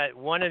know that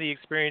one of the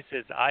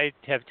experiences I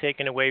have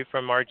taken away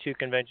from our two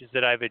conventions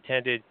that I've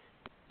attended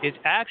is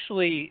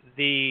actually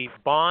the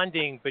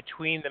bonding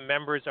between the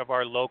members of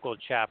our local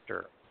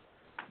chapter.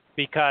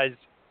 Because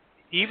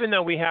even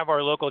though we have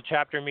our local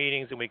chapter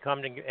meetings and we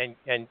come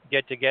and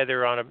get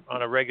together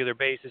on a regular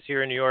basis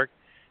here in New York,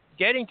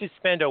 getting to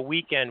spend a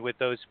weekend with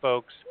those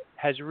folks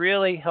has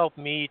really helped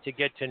me to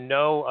get to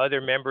know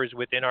other members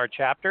within our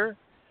chapter.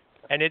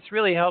 And it's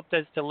really helped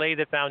us to lay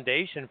the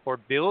foundation for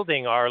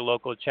building our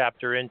local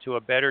chapter into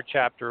a better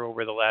chapter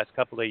over the last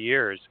couple of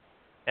years.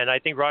 And I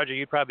think, Roger,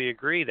 you'd probably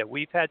agree that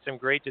we've had some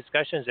great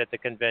discussions at the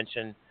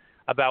convention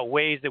about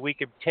ways that we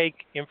could take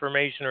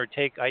information or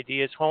take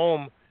ideas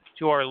home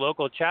to our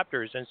local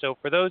chapters. And so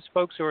for those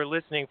folks who are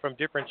listening from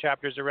different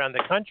chapters around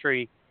the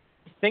country,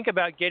 think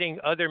about getting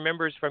other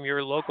members from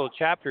your local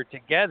chapter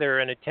together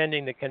and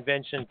attending the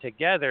convention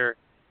together.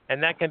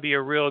 And that can be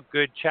a real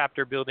good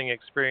chapter building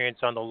experience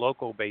on the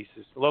local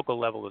basis, local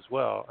level as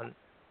well. And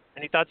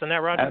any thoughts on that,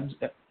 Roger?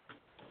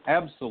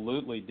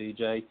 Absolutely,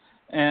 DJ.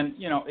 And,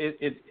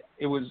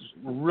 it was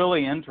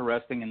really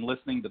interesting in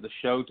listening to the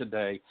show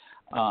today.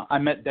 I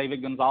met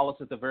David Gonzalez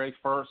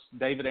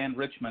David and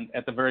Richmond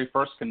at the very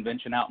first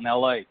convention out in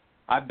L.A.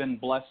 I've been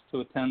blessed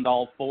to attend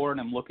all four, and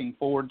I'm looking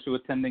forward to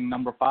attending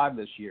number 5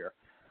 this year.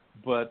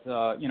 But,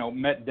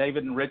 met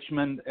David and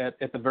Richmond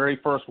at the very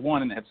first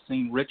one and have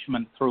seen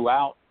Richmond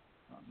throughout.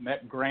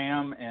 Met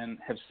Graham and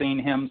have seen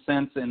him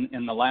since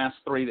in the last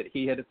 3 that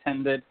he had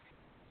attended.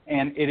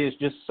 And it is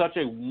just such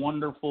a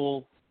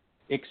wonderful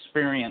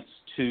experience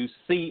to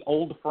see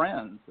old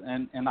friends,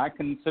 and I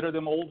consider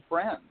them old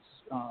friends.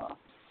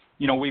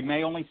 We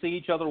may only see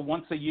each other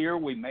once a year.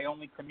 We may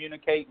only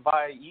communicate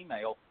via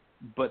email,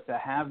 but to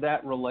have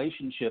that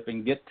relationship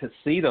and get to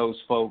see those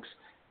folks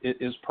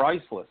is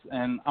priceless.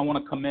 And I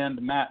want to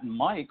commend Matt and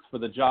Mike for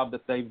the job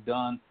that they've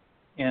done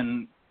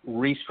in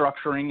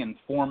restructuring and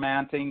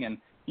formatting. And,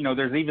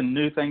 there's even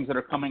new things that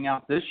are coming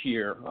out this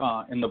year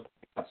in the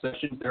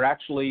sessions. They're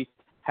actually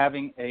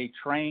having a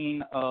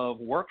train of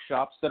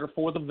workshops that are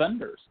for the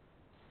vendors.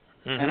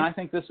 Mm-hmm. And I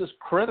think this is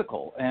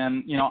critical.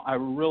 And, I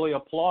really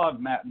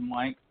applaud Matt and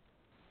Mike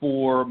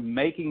for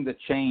making the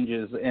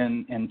changes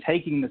and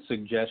taking the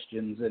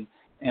suggestions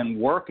and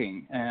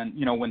working. And,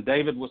 when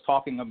David was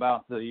talking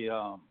about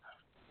the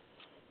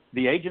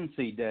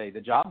agency day,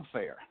 the job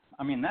fair,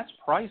 I mean, that's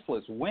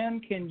priceless.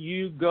 When can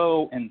you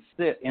go and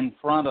sit in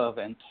front of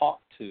and talk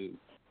to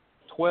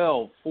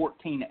 12,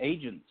 14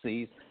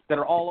 agencies that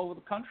are all over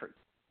the country?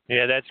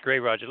 Yeah, that's great,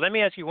 Roger. Let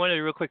me ask you one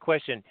other real quick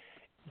question.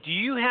 Do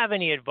you have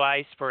any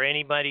advice for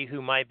anybody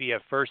who might be a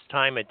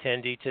first-time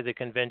attendee to the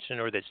convention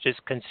or that's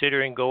just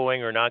considering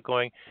going or not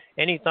going?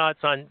 Any thoughts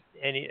on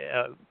any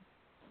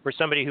for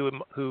somebody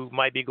who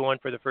might be going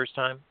for the first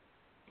time?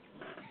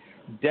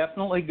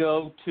 Definitely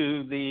go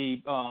to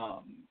the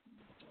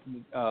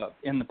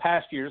in the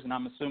past years, and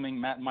I'm assuming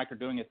Matt and Mike are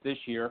doing it this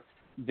year,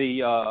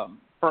 the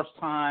first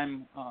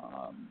time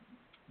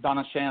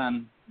Donna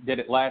Shannon did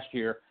it last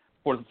year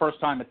for the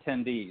first-time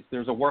attendees.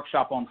 There's a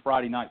workshop on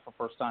Friday night for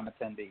first-time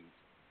attendees,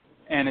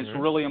 and it's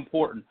really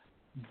important.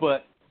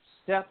 But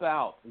step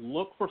out,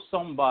 look for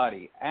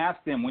somebody,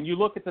 ask them. When you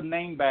look at the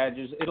name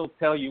badges, it'll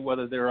tell you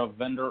whether they're a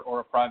vendor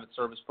or a private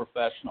service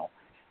professional,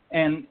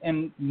 and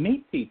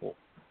meet people.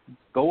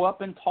 Go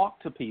up and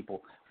talk to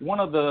people. One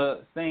of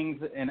the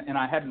things, and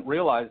I hadn't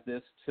realized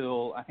this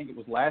till I think it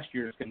was last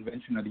year's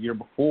convention or the year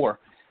before,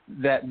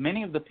 that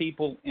many of the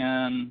people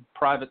in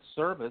private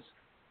service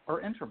are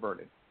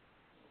introverted.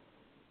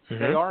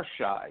 Mm-hmm. They are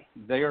shy.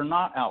 They are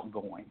not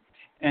outgoing.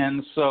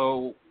 And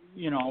so,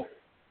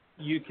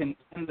 you can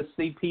tend to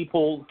see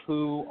people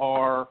who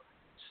are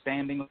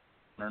standing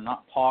or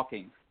not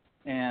talking.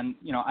 And,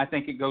 I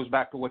think it goes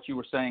back to what you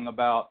were saying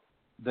about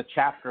the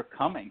chapter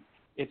coming.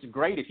 It's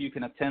great if you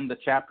can attend the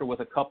chapter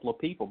with a couple of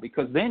people,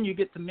 because then you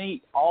get to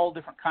meet all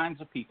different kinds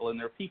of people, and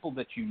they're people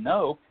that you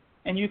know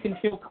and you can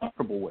feel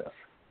comfortable with.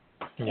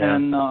 Yeah.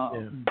 And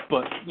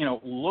but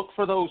look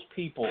for those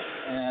people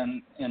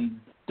and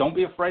don't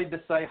be afraid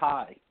to say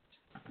hi.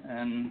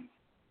 And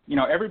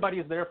everybody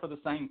is there for the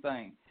same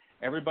thing.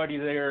 Everybody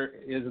there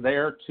is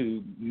there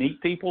to meet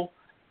people,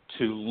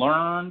 to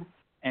learn,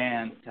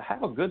 and to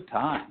have a good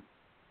time.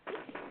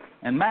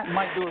 And Matt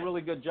might do a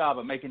really good job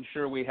of making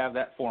sure we have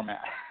that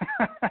format.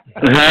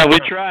 We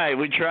try.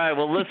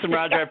 Well, listen,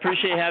 Roger, I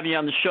appreciate having you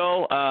on the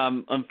show.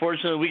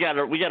 Unfortunately, we got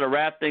to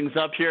wrap things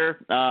up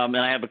here, and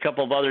I have a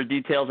couple of other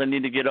details I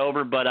need to get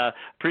over. But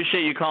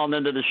appreciate you calling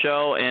into the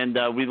show, and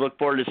we look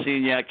forward to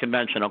seeing you at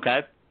convention.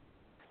 Okay.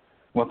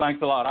 Well,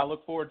 thanks a lot. I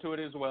look forward to it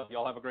as well.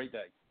 Y'all have a great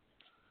day.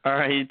 All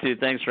right, you too.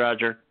 Thanks,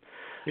 Roger.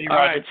 All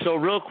right, so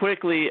real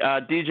quickly,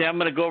 DJ, I'm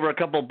going to go over a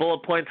couple of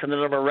bullet points and then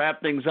I'm going to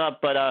wrap things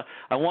up. But I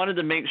wanted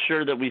to make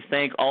sure that we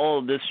thank all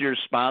of this year's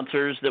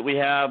sponsors that we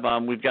have.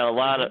 We've got a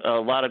lot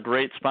of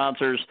great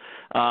sponsors.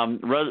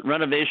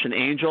 Renovation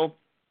Angel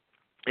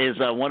is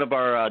one of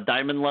our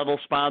diamond level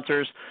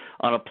sponsors.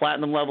 On a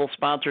platinum level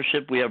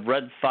sponsorship, we have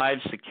Red 5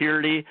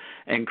 Security,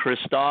 and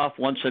Christoph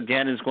once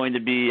again is going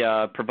to be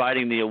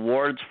providing the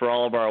awards for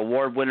all of our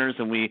award winners,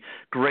 and we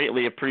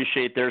greatly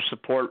appreciate their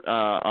support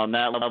on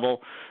that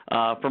level.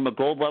 From a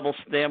gold level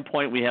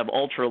standpoint, we have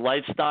Ultra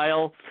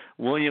Lifestyle,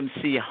 William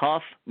C.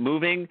 Huff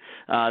Moving.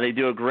 They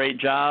do a great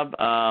job.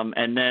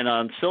 And then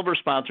on silver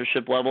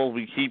sponsorship level,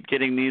 we keep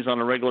getting these on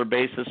a regular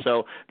basis,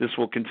 so this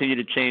will continue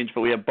to change.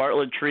 But we have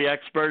Bartlett Tree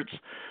Experts,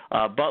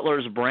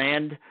 Butler's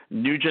Brand,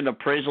 Nugent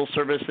Appraisal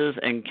Services,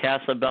 and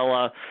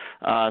Casabella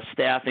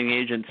Staffing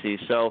Agency.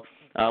 So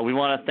we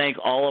want to thank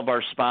all of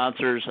our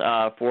sponsors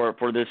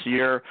for this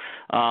year.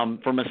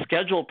 From a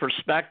schedule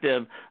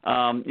perspective,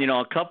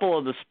 a couple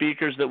of the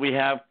speakers that we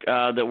have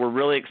that we're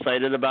really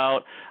excited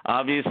about.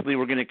 Obviously,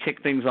 we're going to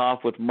kick things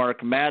off with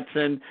Mark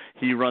Matson.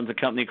 He runs a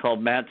company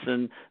called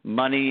Matson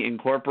Money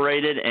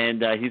Incorporated,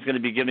 and he's going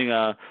to be giving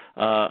a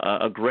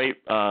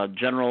great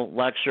general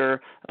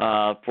lecture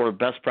for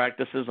best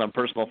practices on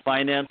personal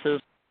finances.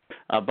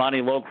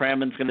 Bonnie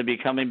Locraman's going to be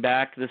coming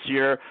back this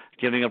year,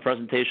 giving a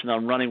presentation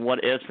on running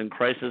what-ifs and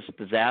crisis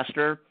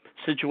disaster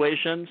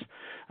situations.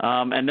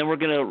 And then we're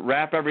going to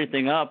wrap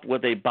everything up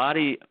with a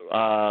body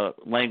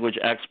language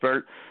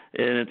expert,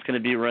 and it's going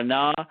to be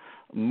Rana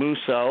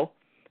Musso.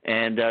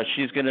 And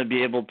she's going to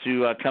be able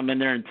to come in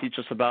there and teach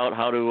us about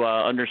how to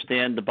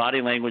understand the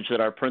body language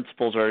that our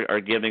principals are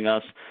giving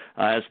us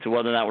as to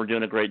whether or not we're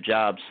doing a great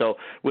job. So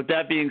with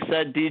that being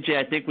said, DJ,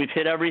 I think we've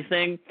hit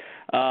everything.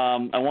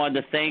 I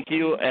wanted to thank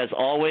you, as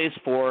always,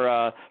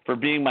 for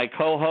being my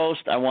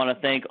co-host. I want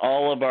to thank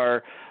all of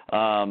our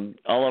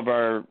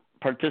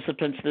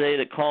participants today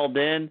that called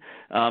in.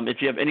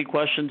 If you have any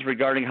questions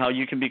regarding how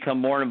you can become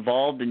more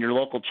involved in your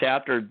local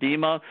chapter of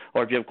DEMA,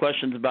 or if you have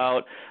questions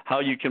about how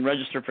you can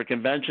register for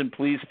convention,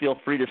 please feel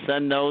free to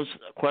send those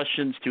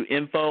questions to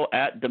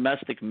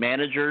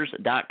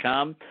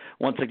info@domesticmanagers.com.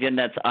 Once again,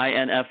 that's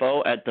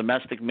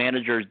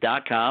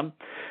info@domesticmanagers.com.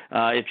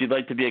 If you'd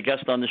like to be a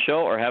guest on the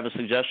show or have a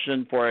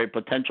suggestion for a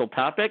potential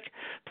topic,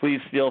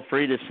 please feel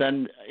free to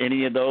send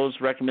any of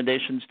those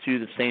recommendations to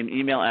the same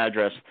email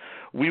address.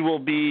 We will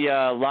be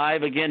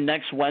live again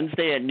next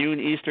Wednesday at noon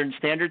Eastern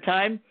Standard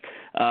Time.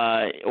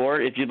 Or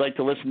if you'd like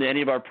to listen to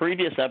any of our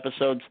previous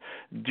episodes,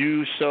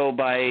 do so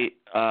by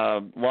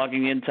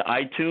logging into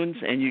iTunes,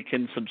 and you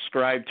can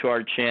subscribe to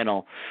our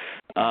channel.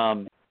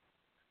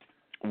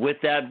 With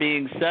that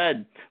being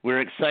said,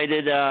 we're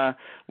excited.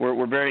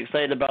 We're very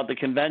excited about the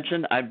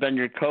convention. I've been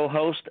your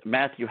co-host,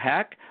 Matthew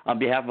Haack. On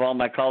behalf of all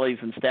my colleagues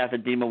and staff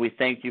at DEMA, we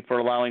thank you for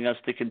allowing us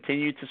to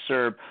continue to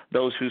serve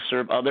those who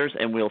serve others,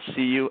 and we'll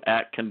see you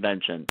at convention.